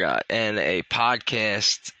Encounters. I forgot, and a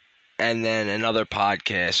podcast, and then another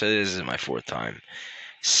podcast. So this is my 4th time.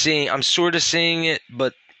 I'm sort of seeing it,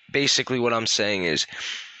 but basically what I'm saying is,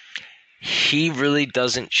 he really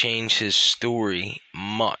doesn't change his story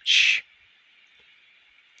much.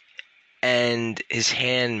 And his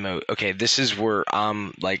hand okay, this is where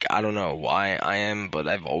I'm like, I don't know why I am, but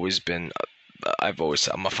I'm a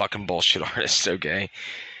fucking bullshit artist, okay?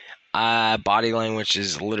 Body language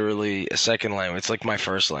is literally a second language. It's like my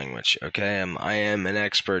first language, okay? I am an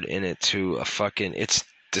expert in it to a fucking, it's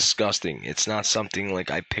disgusting. It's not something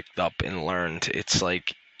like I picked up and learned. It's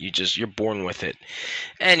like, you're born with it.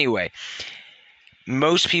 Anyway,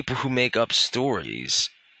 most people who make up stories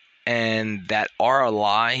and that are a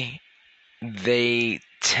lie, they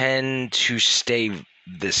tend to stay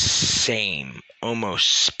the same,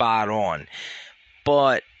 almost spot on.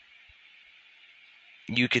 But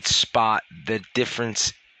you could spot the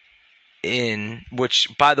difference in, which,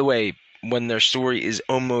 by the way, when their story is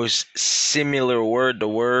almost similar word to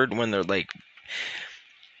word, when they're like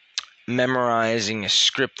memorizing a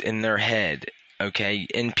script in their head, okay?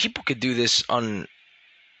 And people could do this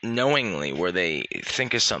unknowingly, where they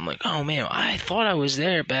think of something like, oh man, I thought I was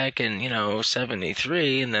there back in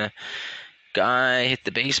 73, and the guy hit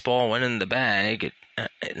the baseball, went in the bag.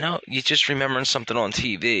 No, you're just remembering something on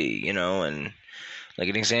TV, and like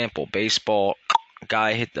an example, baseball,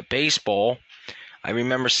 guy hit the baseball. I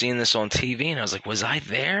remember seeing this on TV, and I was like, was I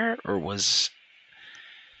there, or was...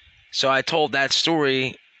 So I told that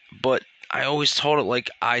story, but I always told it like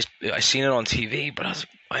I seen it on TV, but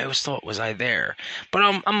I always thought, was I there?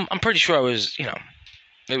 But I'm pretty sure I was,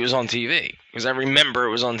 it was on TV, because I remember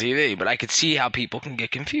it was on TV, but I could see how people can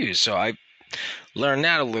get confused, so I learned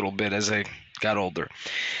that a little bit as I got older.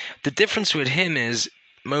 The difference with him is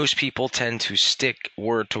most people tend to stick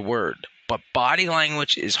word to word, but body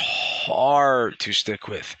language is hard to stick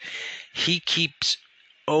with. He keeps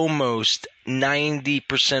almost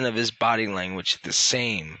 90% of his body language the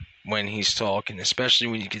same when he's talking, especially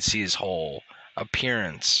when you can see his whole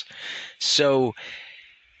appearance. So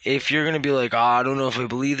if you're going to be like, I don't know if I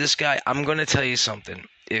believe this guy, I'm going to tell you something.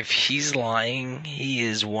 If he's lying, he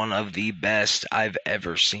is one of the best I've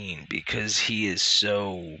ever seen, because he is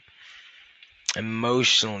so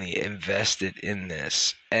emotionally invested in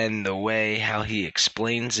this, and the way how he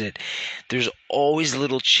explains it, there's always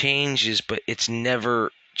little changes, but it's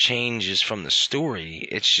never changes from the story.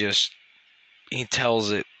 It's just he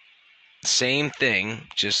tells it same thing,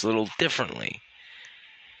 just a little differently.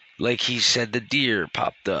 Like he said the deer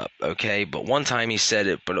popped up, okay, but one time he said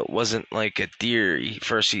it, but it wasn't like a deer.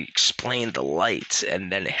 First he explained the lights and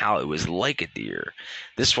then how it was like a deer.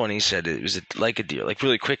 This one he said it was like a deer, like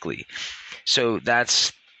really quickly. So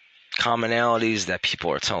that's commonalities that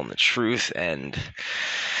people are telling the truth, and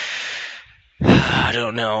I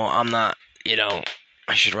don't know, I'm not,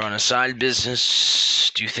 I should run a side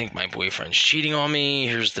business. Do you think my boyfriend's cheating on me?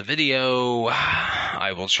 Here's the video.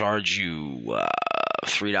 I will charge you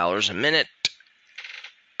 $3 a minute.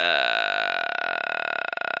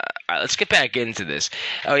 All right, let's get back into this.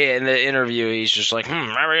 Oh yeah, in the interview, he's just like,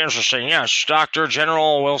 very interesting. Yes, Dr.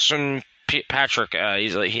 General Wilson Patrick.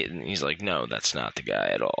 He's like, no, that's not the guy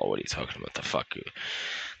at all. What are you talking about? The fuck?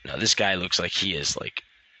 No, this guy looks like he is like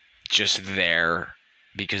just there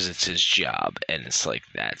because it's his job, and it's like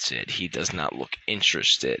that's it. He does not look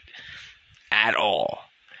interested at all.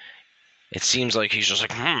 It seems like he's just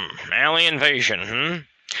like, alien invasion,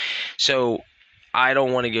 So I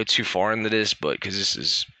don't want to go too far into this, but because this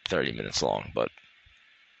is 30 minutes long, but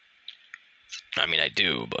I mean I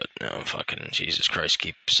do, but no, fucking Jesus Christ,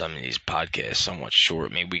 keep some of these podcasts somewhat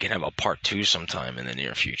short. Maybe we can have a part 2 sometime in the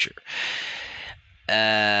near future.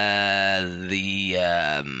 I'll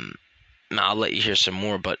let you hear some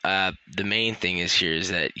more, but the main thing is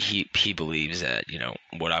that he believes that, you know,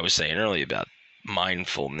 what I was saying earlier about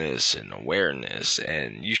mindfulness and awareness,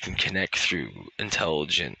 and you can connect through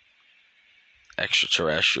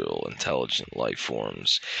extraterrestrial intelligent life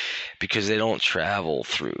forms because they don't travel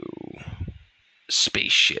through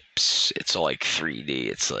spaceships. It's all like 3D.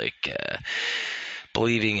 It's like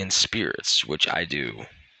believing in spirits, which I do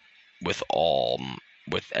with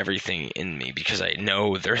everything in me because I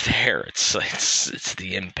know they're there. It's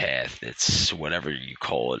the empath. It's whatever you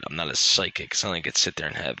call it. I'm not a psychic. It's not like I could sit there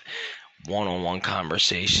and have one-on-one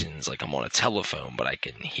conversations like I'm on a telephone, but I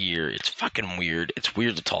can hear. It's fucking weird. It's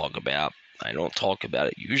weird to talk about. I don't talk about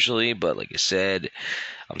it usually, but like I said,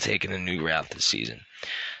 I'm taking a new route this season.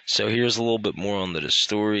 So here's a little bit more on the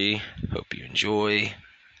story. Hope you enjoy.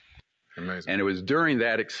 Amazing. And it was during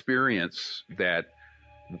that experience that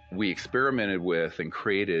we experimented with and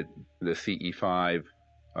created the CE5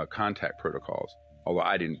 contact protocols. Although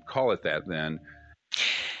I didn't call it that then.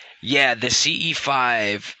 Yeah, the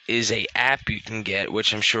CE5 is a app you can get,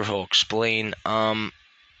 which I'm sure he'll explain.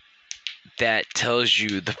 That tells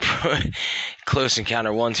you the close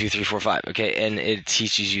encounter 1, 2, 3, 4, 5. Okay, and it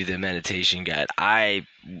teaches you the meditation guide.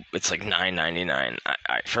 It's like $9.99.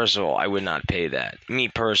 First of all, I would not pay that. Me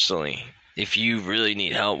personally, if you really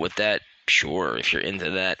need help with that, sure. If you're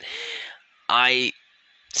into that, I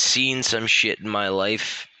seen some shit in my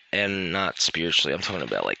life, and not spiritually. I'm talking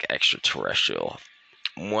about like extraterrestrial.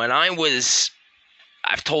 When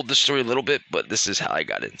I've told the story a little bit, but this is how I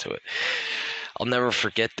got into it. I'll never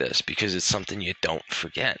forget this because it's something you don't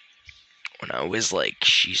forget. When I was like,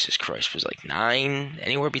 Jesus Christ, was like 9,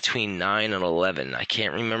 anywhere between 9 and 11. I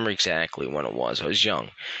can't remember exactly when it was. I was young.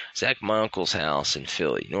 I was at my uncle's house in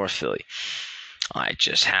Philly, North Philly. I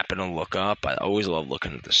just happened to look up. I always loved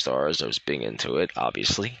looking at the stars. I was big into it,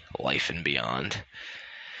 obviously. Life and Beyond,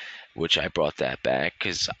 which I brought that back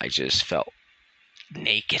because I just felt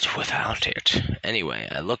naked without it. Anyway,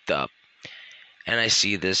 I looked up and I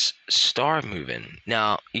see this star moving.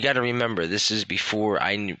 Now, you got to remember, this is before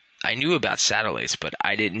I knew about satellites, but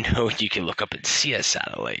I didn't know you could look up and see a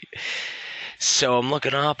satellite. So I'm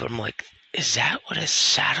looking up, and I'm like, is that what a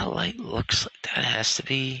satellite looks like? That has to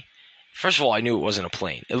be... First of all, I knew it wasn't a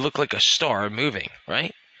plane. It looked like a star moving,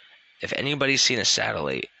 right? If anybody's seen a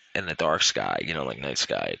satellite in the dark sky, you know, like night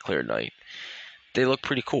sky, clear night, they look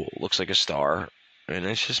pretty cool. It looks like a star, and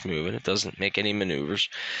it's just moving. It doesn't make any maneuvers.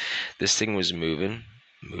 This thing was moving,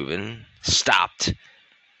 stopped,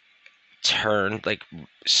 turned, like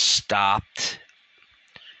stopped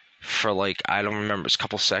for like, I don't remember, it's a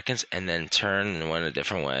couple seconds, and then turned and went a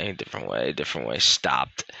different way,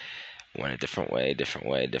 stopped, went a different way,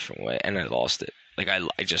 and I lost it. Like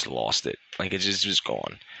I just lost it. Like it just was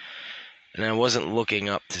gone. And I wasn't looking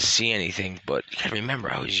up to see anything, but you gotta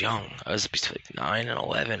remember, I was young. I was between 9 and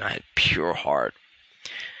 11. I had pure heart.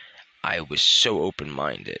 I was so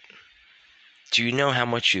open-minded. Do you know how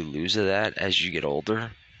much you lose of that as you get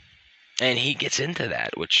older? And he gets into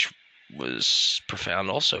that, which was profound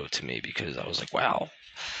also to me, because I was like, wow.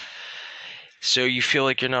 So you feel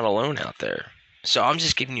like you're not alone out there. So I'm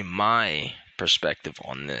just giving you my perspective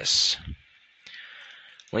on this.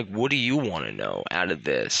 Like, what do you want to know out of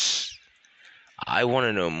this? I want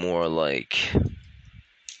to know more, like,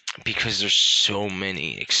 because there's so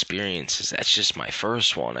many experiences. That's just my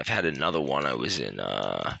first one. I've had another one. I was in,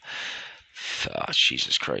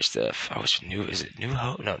 Jesus Christ, I was is it New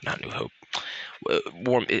Hope? No, not New Hope.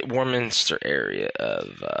 Warminster area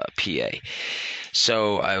of PA.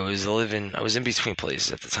 So I was in between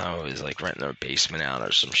places at the time. I was like renting a basement out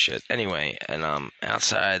or some shit. Anyway, and I'm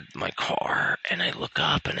outside my car, and I look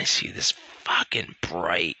up and I see this fucking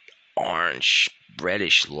bright orange,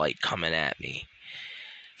 reddish light coming at me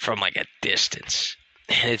from like a distance,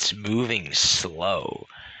 and it's moving slow.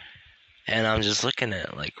 And I'm just looking at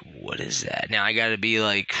it like, what is that? Now I gotta be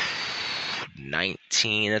like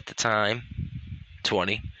 19 at the time,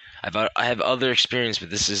 20. I have other experience, but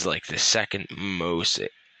this is like the second most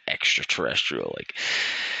extraterrestrial. Like,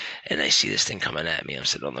 and I see this thing coming at me. I'm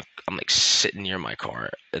like sitting near my car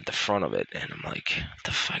at the front of it, and I'm like, what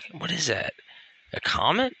the fuck? What is that? A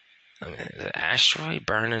comet? I mean, an asteroid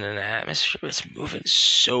burning in the atmosphere? It's moving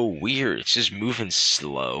so weird. It's just moving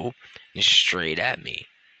slow and straight at me.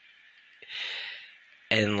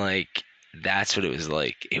 And like, that's what it was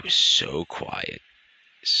like. It was so quiet.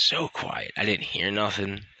 So quiet. I didn't hear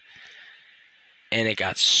nothing. And it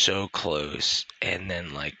got so close. And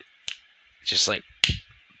then like, just like,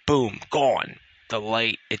 boom, gone. The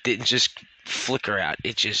light, it didn't just flicker out.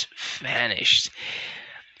 It just vanished.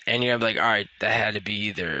 And you're like, all right, that had to be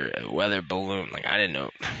either a weather balloon. Like, I didn't know.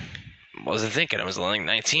 Wasn't thinking. I was like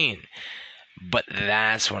 19. But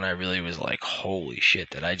that's when I really was like, holy shit,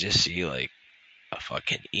 did I just see like a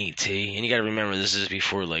fucking ET? And you gotta remember, this is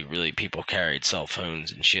before like really people carried cell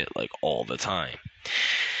phones and shit like all the time.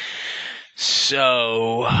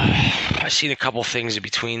 So I seen a couple things in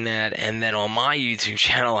between that, and then on my YouTube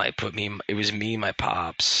channel it was me, my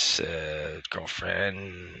pops,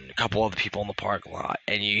 girlfriend, a couple other people in the parking lot,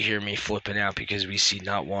 and you hear me flipping out because we see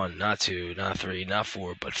not one, not two, not three, not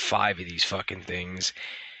four, but 5 of these fucking things.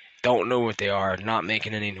 Don't know what they are, not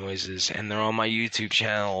making any noises, and they're on my YouTube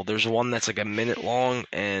channel. There's one that's like a minute long,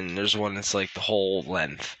 and there's one that's like the whole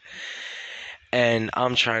length. And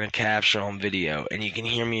I'm trying to capture on video, and you can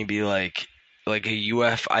hear me be like a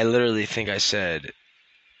UFO. I literally think I said,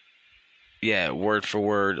 yeah, word for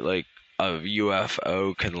word, like a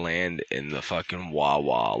UFO can land in the fucking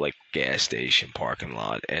Wawa, like gas station parking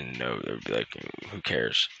lot, and no, they'd be like, who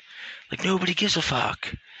cares? Like, nobody gives a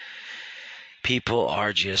fuck. People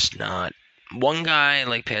are just not. One guy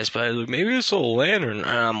like passed by, like, maybe it's a lantern, and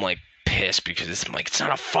I'm like pissed because it's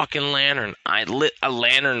not a fucking lantern. I lit a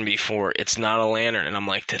lantern before. It's not a lantern, and I'm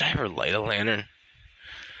like, did I ever light a lantern?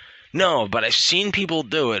 No, but I've seen people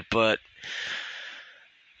do it. But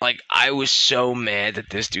like, I was so mad that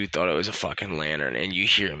this dude thought it was a fucking lantern, and you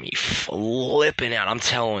hear me flipping out. I'm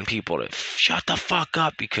telling people to shut the fuck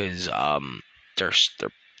up because they're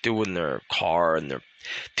doing their car, and their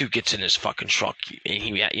dude gets in his fucking truck, and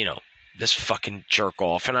he, this fucking jerk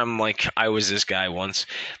off. And I'm like, I was this guy once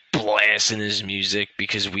blasting his music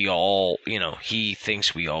because we all, he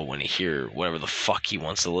thinks we all want to hear whatever the fuck he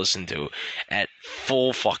wants to listen to at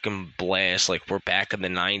full fucking blast. Like, we're back in the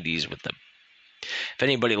 90s with the, if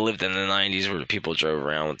anybody lived in the 90s where the people drove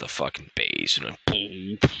around with the fucking bass and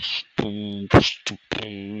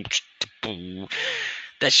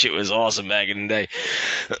that shit was awesome back in the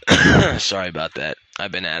day. Sorry about that.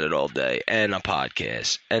 I've been at it all day, and a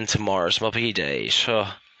podcast, and tomorrow's my B-day. So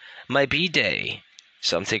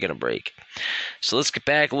I'm taking a break. So let's get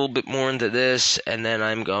back a little bit more into this, and then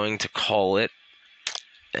I'm going to call it.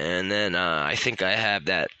 And then I think I have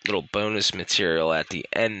that little bonus material at the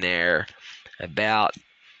end there about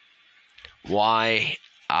why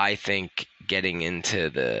I think getting into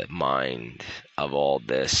the mind of all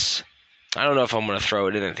this. I don't know if I'm going to throw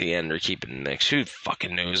it in at the end or keep it in the mix. Who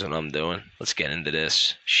fucking knows what I'm doing? Let's get into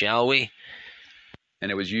this, shall we? And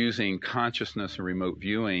it was using consciousness and remote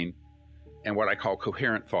viewing and what I call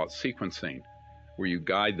coherent thought sequencing, where you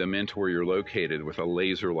guide them into where you're located with a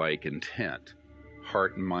laser-like intent,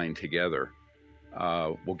 heart and mind together.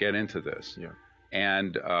 We'll get into this. Yeah.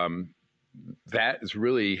 And that is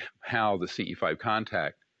really how the CE5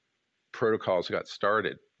 contact protocols got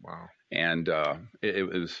started. Wow. And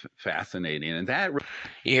it was fascinating. And that...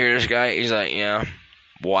 You hear this guy? He's like, yeah,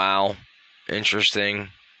 wow, interesting.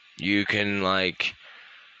 You can, like...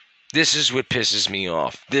 This is what pisses me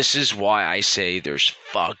off. This is why I say there's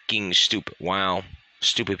fucking stupid... Wow,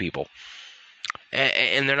 stupid people.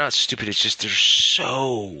 And they're not stupid, it's just they're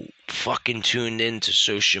so fucking tuned into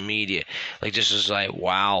social media. Like, this is like,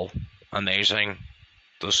 wow, amazing.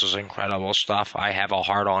 This is incredible stuff. I have a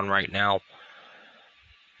heart on right now.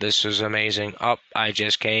 This is amazing. Oh, I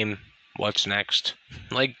just came. What's next?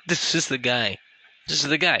 Like, this is the guy. This is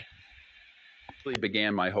the guy. Really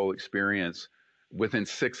began my whole experience within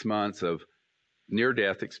 6 months of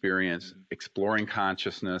near-death experience, exploring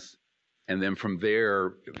consciousness, and then from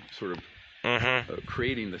there, sort of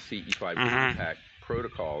creating the CE5 contact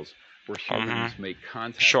protocols where humans make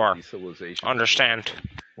contact with these civilizations. Understand.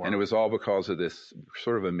 Wow. And it was all because of this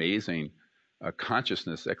sort of amazing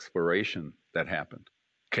consciousness exploration that happened.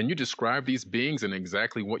 Can you describe these beings and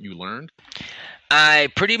exactly what you learned? I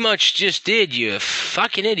pretty much just did, you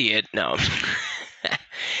fucking idiot. No.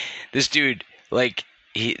 This dude,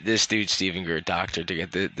 Stephen Greer, doctor, to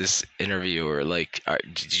get this interview, or like,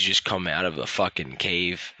 did you just come out of a fucking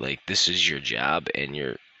cave? Like, this is your job, and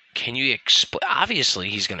you're can you explain? Obviously,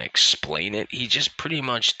 he's going to explain it. He just pretty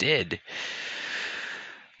much did.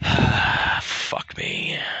 Fuck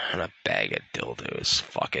me. I'm a bag of dildos.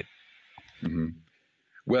 Fuck it. Mm-hmm.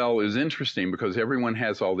 Well, it was interesting because everyone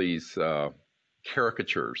has all these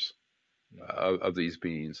caricatures of these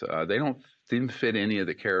beings. They didn't fit any of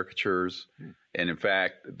the caricatures, and in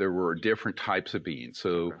fact, there were different types of beings.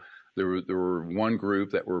 So there were one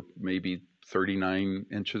group that were maybe 39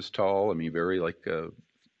 inches tall. I mean, very like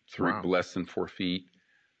less than 4 feet,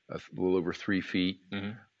 a little over 3 feet.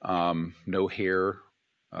 Mm-hmm. No hair.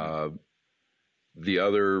 The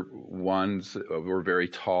other ones were very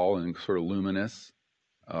tall and sort of luminous.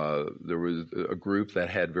 There was a group that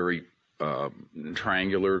had very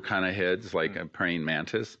triangular kind of heads, like a praying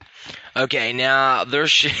mantis. Okay, now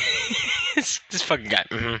there's this fucking guy.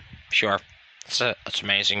 Mm-hmm. Sure, it's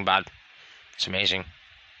amazing, bud. It's amazing.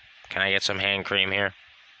 Can I get some hand cream here?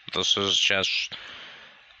 This is just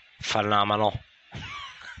phenomenal.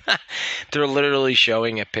 They're literally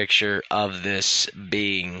showing a picture of this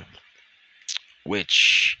being,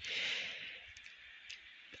 which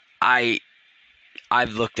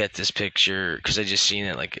I've looked at this picture because I just seen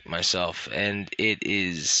it like myself, and it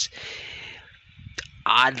is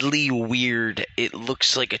oddly weird. It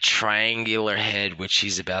looks like a triangular head, which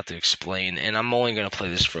he's about to explain, and I'm only going to play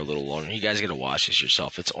this for a little longer. You guys got to watch this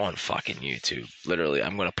yourself. It's on fucking YouTube. Literally,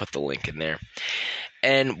 I'm going to put the link in there.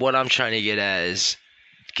 And what I'm trying to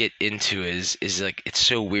get into is like, it's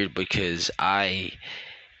so weird because I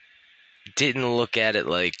didn't look at it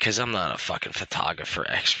like, because I'm not a fucking photographer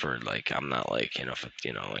expert, like I'm not like,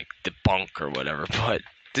 like debunk or whatever, but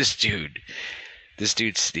this dude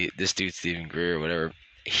Stephen Greer or whatever,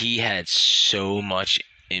 he had so much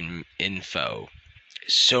info,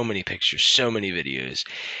 so many pictures, so many videos,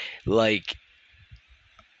 like,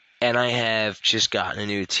 and I have just gotten a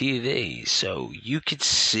new TV, so you could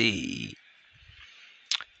see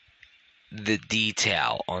the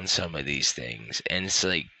detail on some of these things, and it's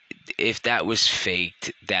like, if that was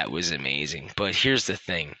faked, that was amazing. But here's the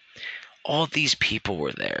thing. All these people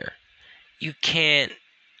were there. You can't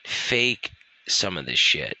fake some of this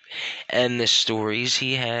shit. And the stories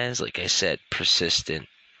he has, like I said, persistent,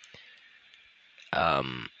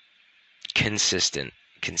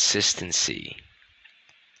 consistency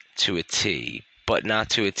to a T, but not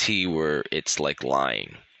to a T where it's like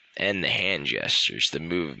lying. And the hand gestures, the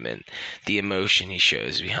movement, the emotion he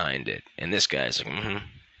shows behind it. And this guy's like, mm-hmm.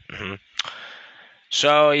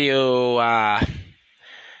 So you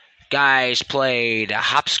guys played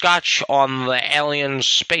hopscotch on the alien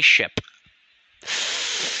spaceship.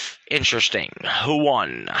 Interesting. Who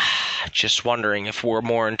won? Just wondering if we're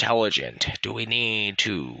more intelligent. Do we need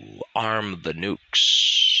to arm the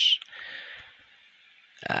nukes?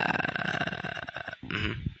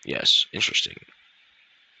 Yes, interesting.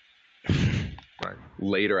 Right.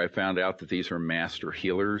 Later, I found out that these are master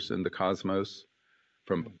healers in the cosmos.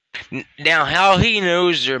 Now, how he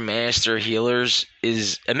knows they're master healers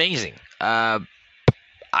is amazing. I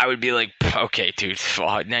would be like, okay, dude,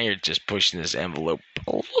 now you're just pushing this envelope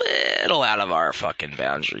a little out of our fucking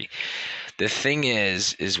boundary. The thing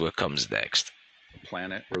is what comes next.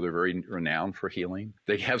 Planet where they're very renowned for healing.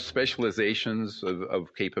 They have specializations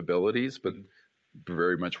of capabilities, but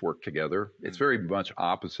very much work together. It's very much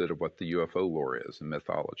opposite of what the UFO lore is in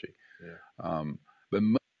mythology. Yeah.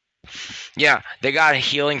 Yeah, they got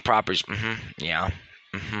healing properties. Yeah.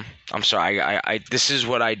 I'm sorry. I this is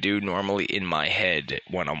what I do normally in my head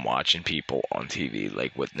when I'm watching people on TV,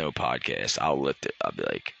 like with no podcast. I'll be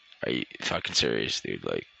like, "Are you fucking serious, dude?"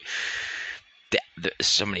 Like,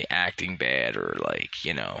 somebody acting bad, or like,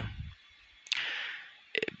 a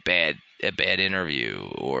bad interview,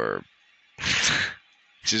 or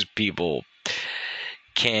just people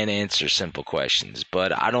can't answer simple questions.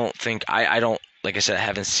 But I don't think I don't. Like I said, I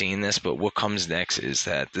haven't seen this, but what comes next is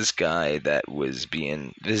that this guy that was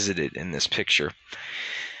being visited in this picture,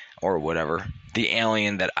 or whatever, the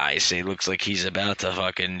alien that I say looks like he's about to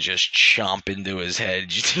fucking just chomp into his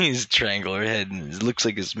head. You see his triangular head, and it looks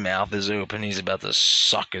like his mouth is open. He's about to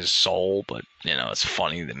suck his soul, but, it's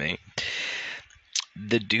funny to me.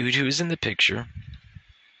 The dude who's in the picture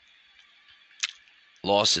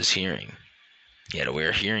lost his hearing. He had to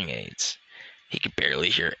wear hearing aids. He could barely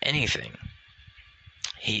hear anything.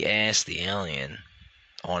 He asked the alien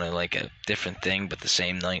on a different thing, but the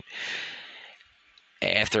same night,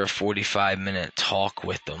 after a 45-minute talk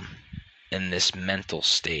with them in this mental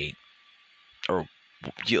state, or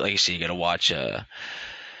like you said, you got to watch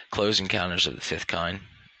Close Encounters of the Fifth Kind,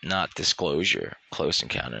 not Disclosure, Close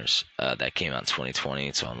Encounters. That came out in 2020.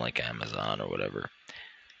 It's on Amazon or whatever.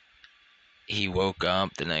 he woke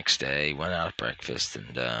up the next day, went out at breakfast,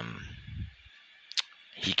 and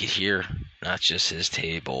he could hear not just his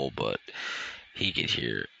table, but he could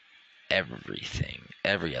hear everything,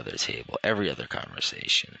 every other table, every other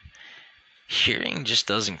conversation. Hearing just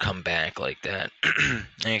doesn't come back like that,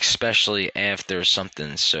 and especially after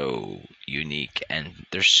something so unique, and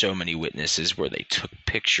there's so many witnesses where they took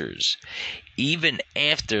pictures. Even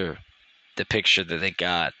after the picture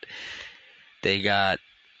that they got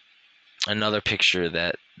another picture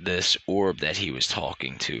that this orb that he was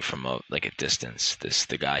talking to from a distance,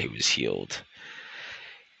 the guy who was healed.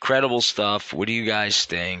 Incredible stuff. What do you guys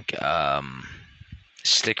think?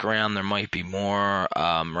 Stick around, there might be more.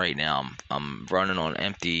 Right now I'm running on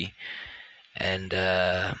empty, and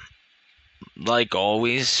like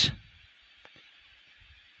always,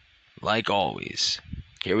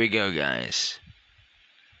 here we go, guys.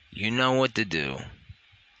 You know what to do.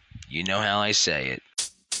 You know how I say it.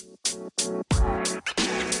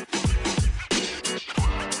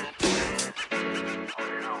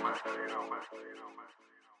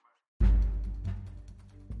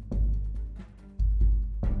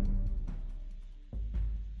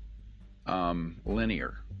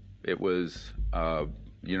 Linear. It was,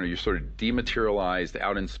 you're sort of dematerialized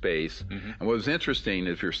out in space. And what was interesting,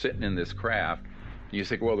 if you're sitting in this craft, you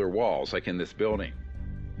think, well, there are walls, like in this building.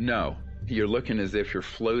 No, you're looking as if you're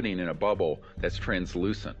floating in a bubble that's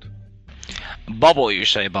translucent. Bubble, you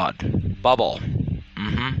say, bud? Bubble.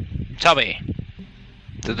 Tell me,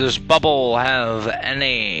 did this bubble have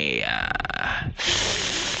any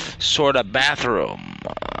sort of bathroom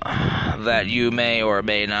that you may or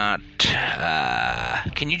may not?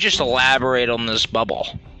 Can you just elaborate on this bubble?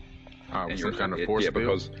 Some kind of force field?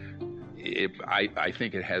 Because I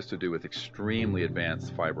think it has to do with extremely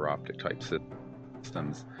advanced fiber optic type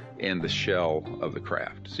systems in the shell of the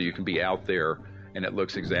craft. So you can be out there and it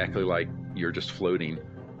looks exactly like you're just floating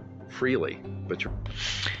freely, but you're...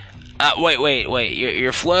 Wait.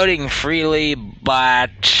 You're floating freely,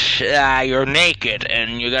 but you're naked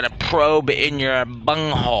and you got a probe in your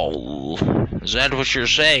bunghole. Is that what you're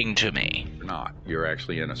saying to me? You're not. You're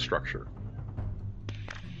actually in a structure.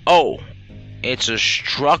 Oh, it's a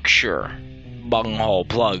structure bunghole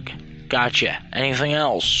plug. Gotcha. Anything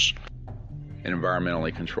else? An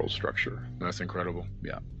environmentally controlled structure. That's incredible.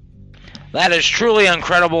 Yeah. That is truly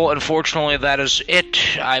incredible. Unfortunately, that is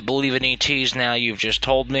it. I believe in ETs now, you've just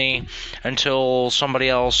told me. Until somebody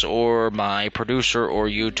else or my producer or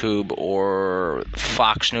YouTube or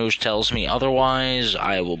Fox News tells me otherwise,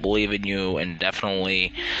 I will believe in you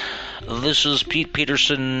indefinitely. This is Pete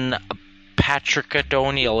Peterson, Patrick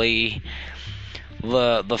O'Neilly,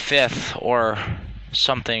 the fifth, or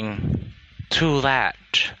something to that.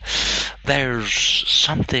 There's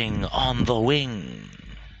something on the wing.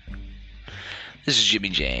 This is Jimmy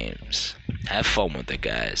James. Have fun with it,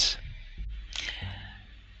 guys.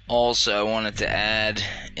 Also, I wanted to add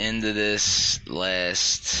into this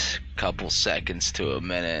last couple seconds to a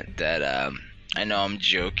minute that I know I'm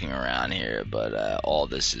joking around here, but all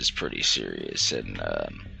this is pretty serious, and I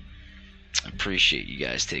appreciate you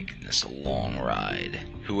guys taking this a long ride.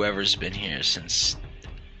 Whoever's been here since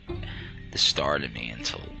the start of me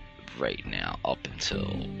until right now, up until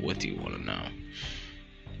what do you want to know?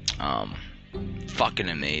 Fucking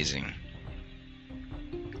amazing.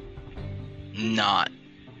 Not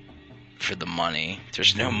for the money.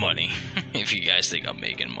 There's no money. If you guys think I'm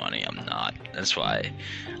making money, I'm not. That's why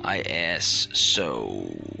I asked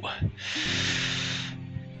so...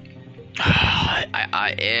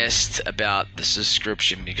 I asked about the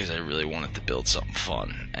subscription because I really wanted to build something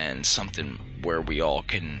fun and something where we all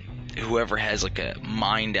can... Whoever has like a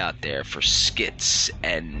mind out there for skits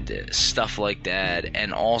and stuff like that,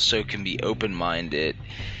 and also can be open-minded,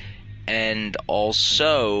 and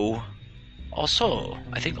also I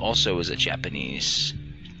think also is a Japanese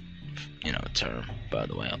term, by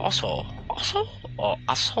the way. Also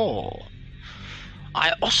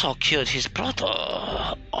I also killed his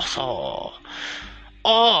brother. Also,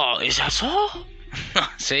 oh, is that so?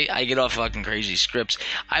 See, I get off fucking crazy scripts.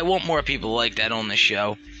 I want more people like that on the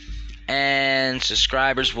show. And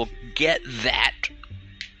subscribers will get that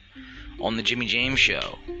on the Jimmy James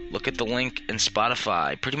Show. Look at the link in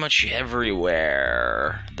Spotify. Pretty much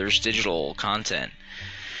everywhere there's digital content.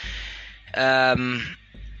 Yeah,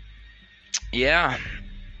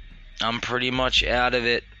 I'm pretty much out of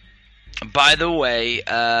it. By the way,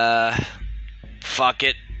 fuck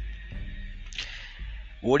it.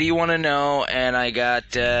 What do you want to know? And I got,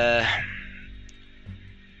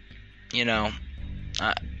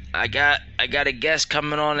 I got a guest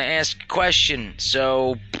coming on to ask a question.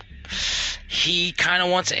 So he kind of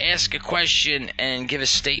wants to ask a question and give a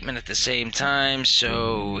statement at the same time.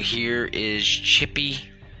 So here is Chippy.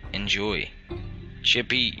 Enjoy.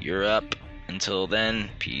 Chippy, you're up. Until then,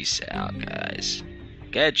 peace out, guys.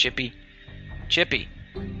 Go ahead, Chippy. Chippy,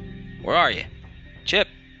 where are you? Chip.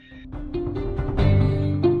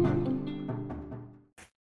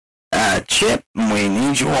 Chip, we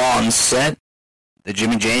need you on set. The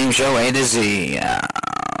Jimmy James Show, A to Z.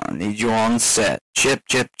 Need you on set. Chip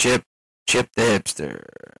the hipster.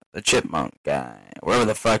 The chipmunk guy. Wherever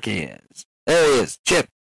the fuck he is. There he is. Chip.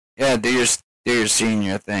 Yeah, do your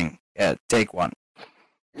senior thing. Yeah, take one.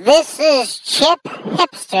 This is Chip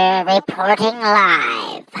Hipster reporting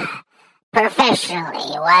live.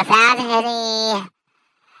 Professionally, without any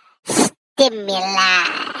stimuli.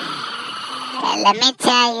 Let me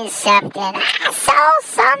tell you something. I saw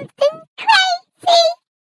something crazy.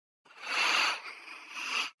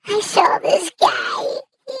 I saw this guy.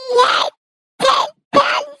 He had 10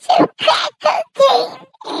 pounds of crack cocaine,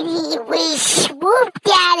 and he was swooped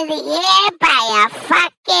out of the air by a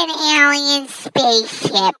fucking alien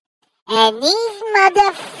spaceship. And these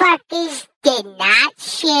motherfuckers did not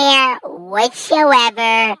share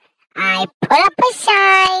whatsoever. I put up a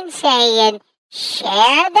sign saying,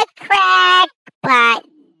 share the crack, but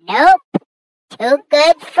nope, too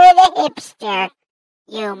good for the hipster,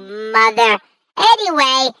 you mother.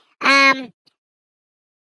 Anyway, I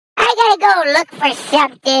gotta go look for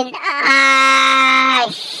something.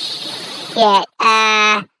 Shit.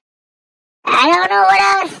 I don't know what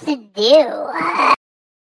else to do.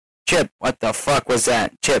 Chip, what the fuck was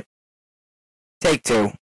that? Chip, take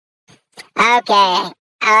two. Okay,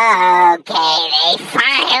 they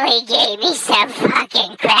finally gave me some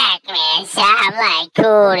fucking crack, man, so I'm like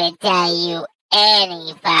cool to tell you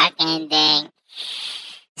any fucking thing.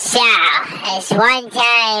 So, this one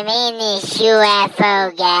time me and this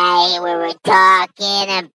UFO guy, we were talking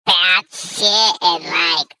about shit and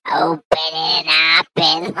like opening up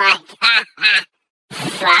and like,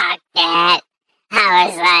 fuck that. I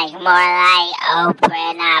was like, more like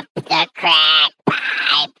open up the crack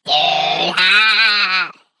pipe, dude.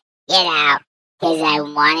 You know, 'cause I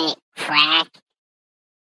wanted crack.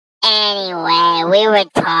 Anyway, we were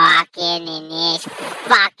talking and this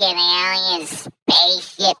fucking alien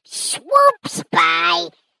spaceship swoops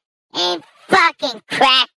by and fucking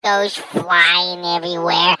crack goes flying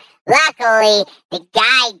everywhere. Luckily, the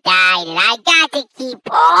guy died and I got to keep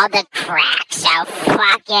all the crack, so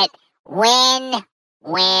fuck it. Win.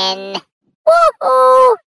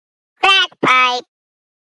 Woohoo! Crack pipe.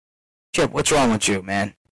 Chip, what's wrong with you,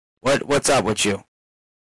 man? What's up with you?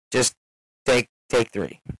 Just take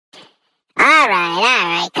three.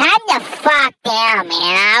 Alright. Calm the fuck down,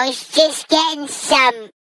 man. I was just getting some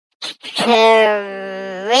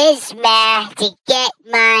charisma to get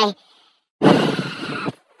my...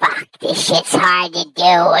 Fuck, this shit's hard to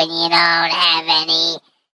do when you don't have any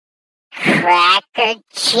cracker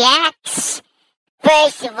jacks.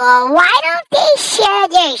 First of all, why don't they share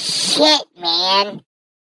their shit, man?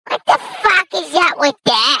 What the fuck is up with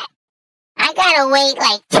that? I gotta wait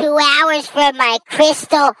like 2 hours for my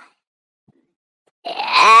crystal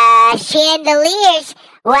chandeliers,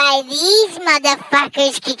 while these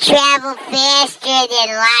motherfuckers can travel faster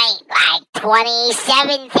than like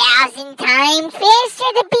 27,000 times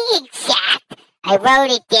faster to be exact. I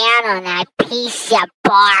wrote it down on a piece of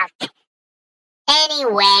bark.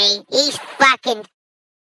 Anyway, these fucking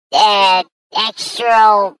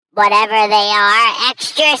extra whatever they are,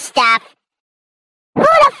 extra stuff. Who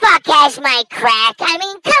the fuck has my crack? I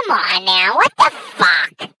mean, come on now, what the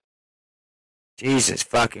fuck? Jesus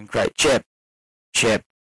fucking Christ. Chip,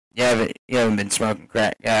 you haven't been smoking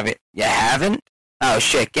crack, have you? You haven't? Oh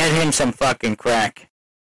shit, get him some fucking crack.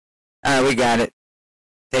 Alright, we got it.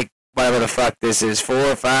 Take whatever the fuck this is, 4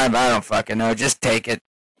 or 5, I don't fucking know, just take it.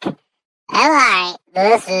 Alright,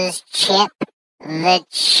 this is Chip, the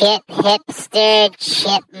Chip Hipster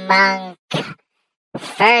Chipmunk.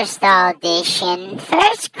 First audition,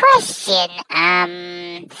 first question,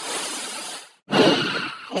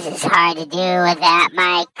 this is hard to do without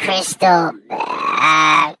my crystal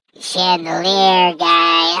chandelier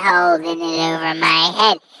guy holding it over my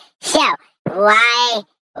head. So, why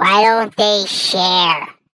don't they share?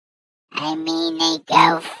 I mean, they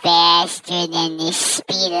go faster than the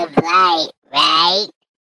speed of light, right?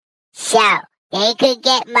 So, they could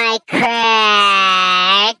get my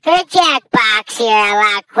cracker jackbox here a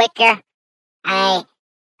lot quicker. I'm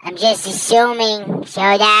just assuming, so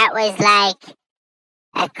that was like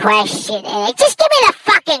a question. And just give me the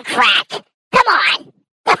fucking crack. Come on.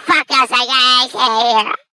 The fuck else I gotta say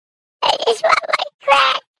here? I just want my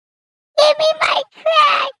crack. Give me my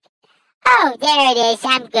crack. Oh, there it is.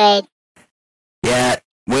 I'm good. Yeah,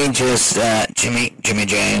 we just, Jimmy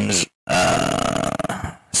James,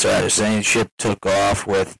 so I was saying ship took off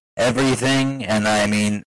with everything, and I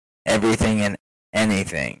mean everything and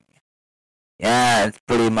anything. Yeah, it's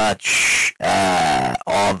pretty much,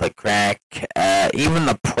 all the crack, even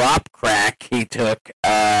the prop crack he took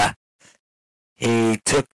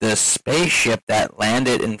the spaceship that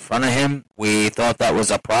landed in front of him. We thought that was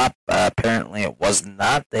a prop, apparently it was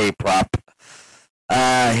not a prop.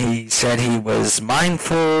 He said he was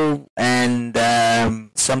mindful and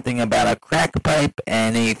something about a crack pipe,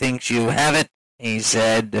 and he thinks you have it. He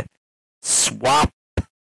said, swap.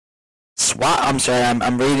 I'm sorry,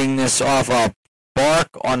 I'm reading this off a bark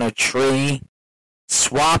on a tree.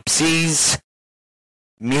 Swapsies,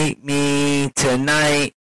 meet me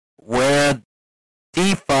tonight. Where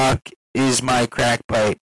the fuck is my crack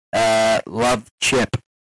pipe? Love, Chip.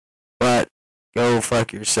 But go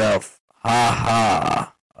fuck yourself. Ha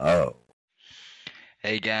ha. Oh.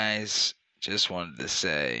 Hey guys, just wanted to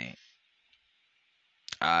say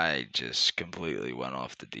I just completely went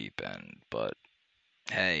off the deep end, but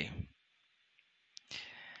hey,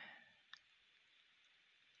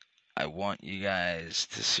 I want you guys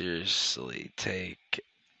to seriously take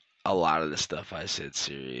a lot of the stuff I said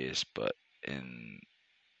serious, but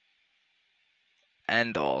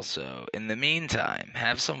and also in the meantime,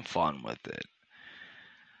 have some fun with it.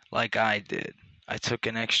 Like I did. I took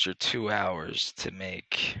an extra 2 hours to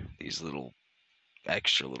make these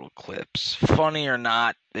extra little clips. Funny or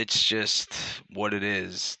not, it's just what it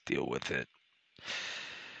is. Deal with it.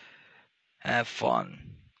 Have fun.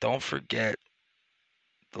 Don't forget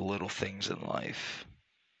the little things in life.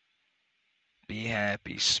 Be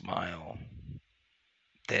happy, smile.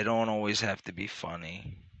 They don't always have to be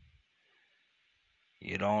funny.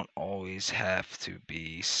 You don't always have to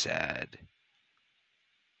be sad.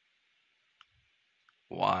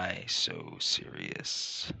 Why so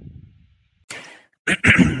serious?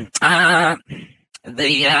 This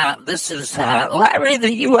is Larry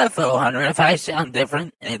the UFO hunter. If I sound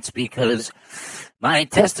different, it's because my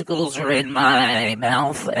testicles are in my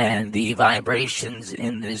mouth and the vibrations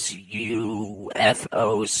in this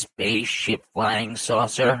UFO spaceship flying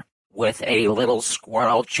saucer with a little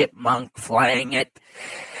squirrel chipmunk flying it.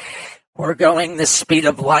 We're going the speed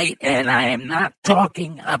of light, and I am not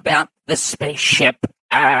talking about the spaceship.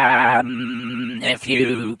 If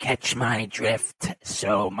you catch my drift.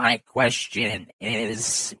 So my question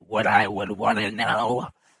is what I would want to know.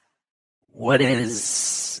 What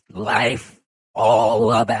is life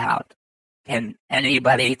all about? Can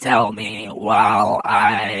anybody tell me while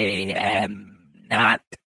I am not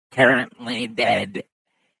currently dead,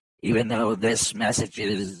 even though this message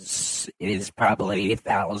is probably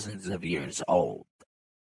thousands of years old?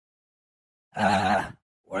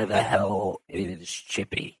 Where the hell is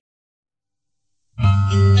Chippy?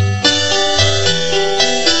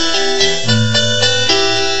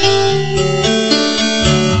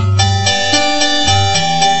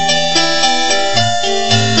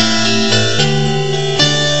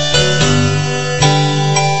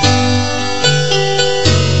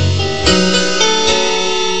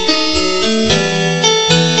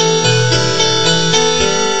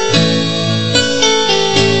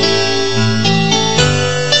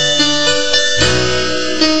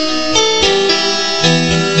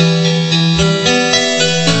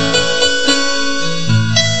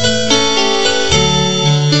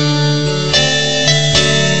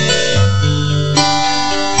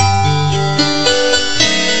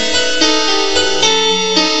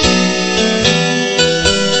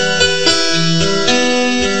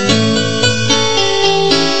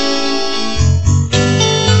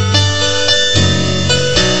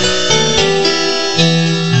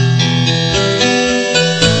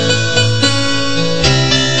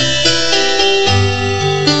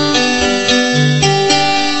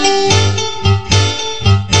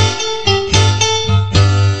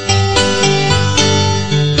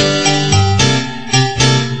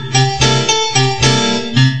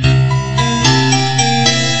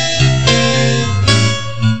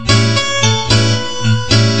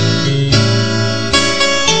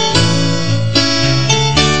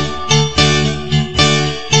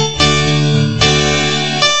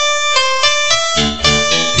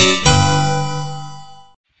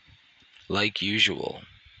 Like usual,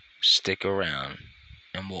 stick around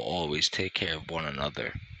and we'll always take care of one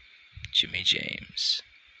another. Jimmy James,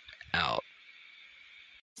 out.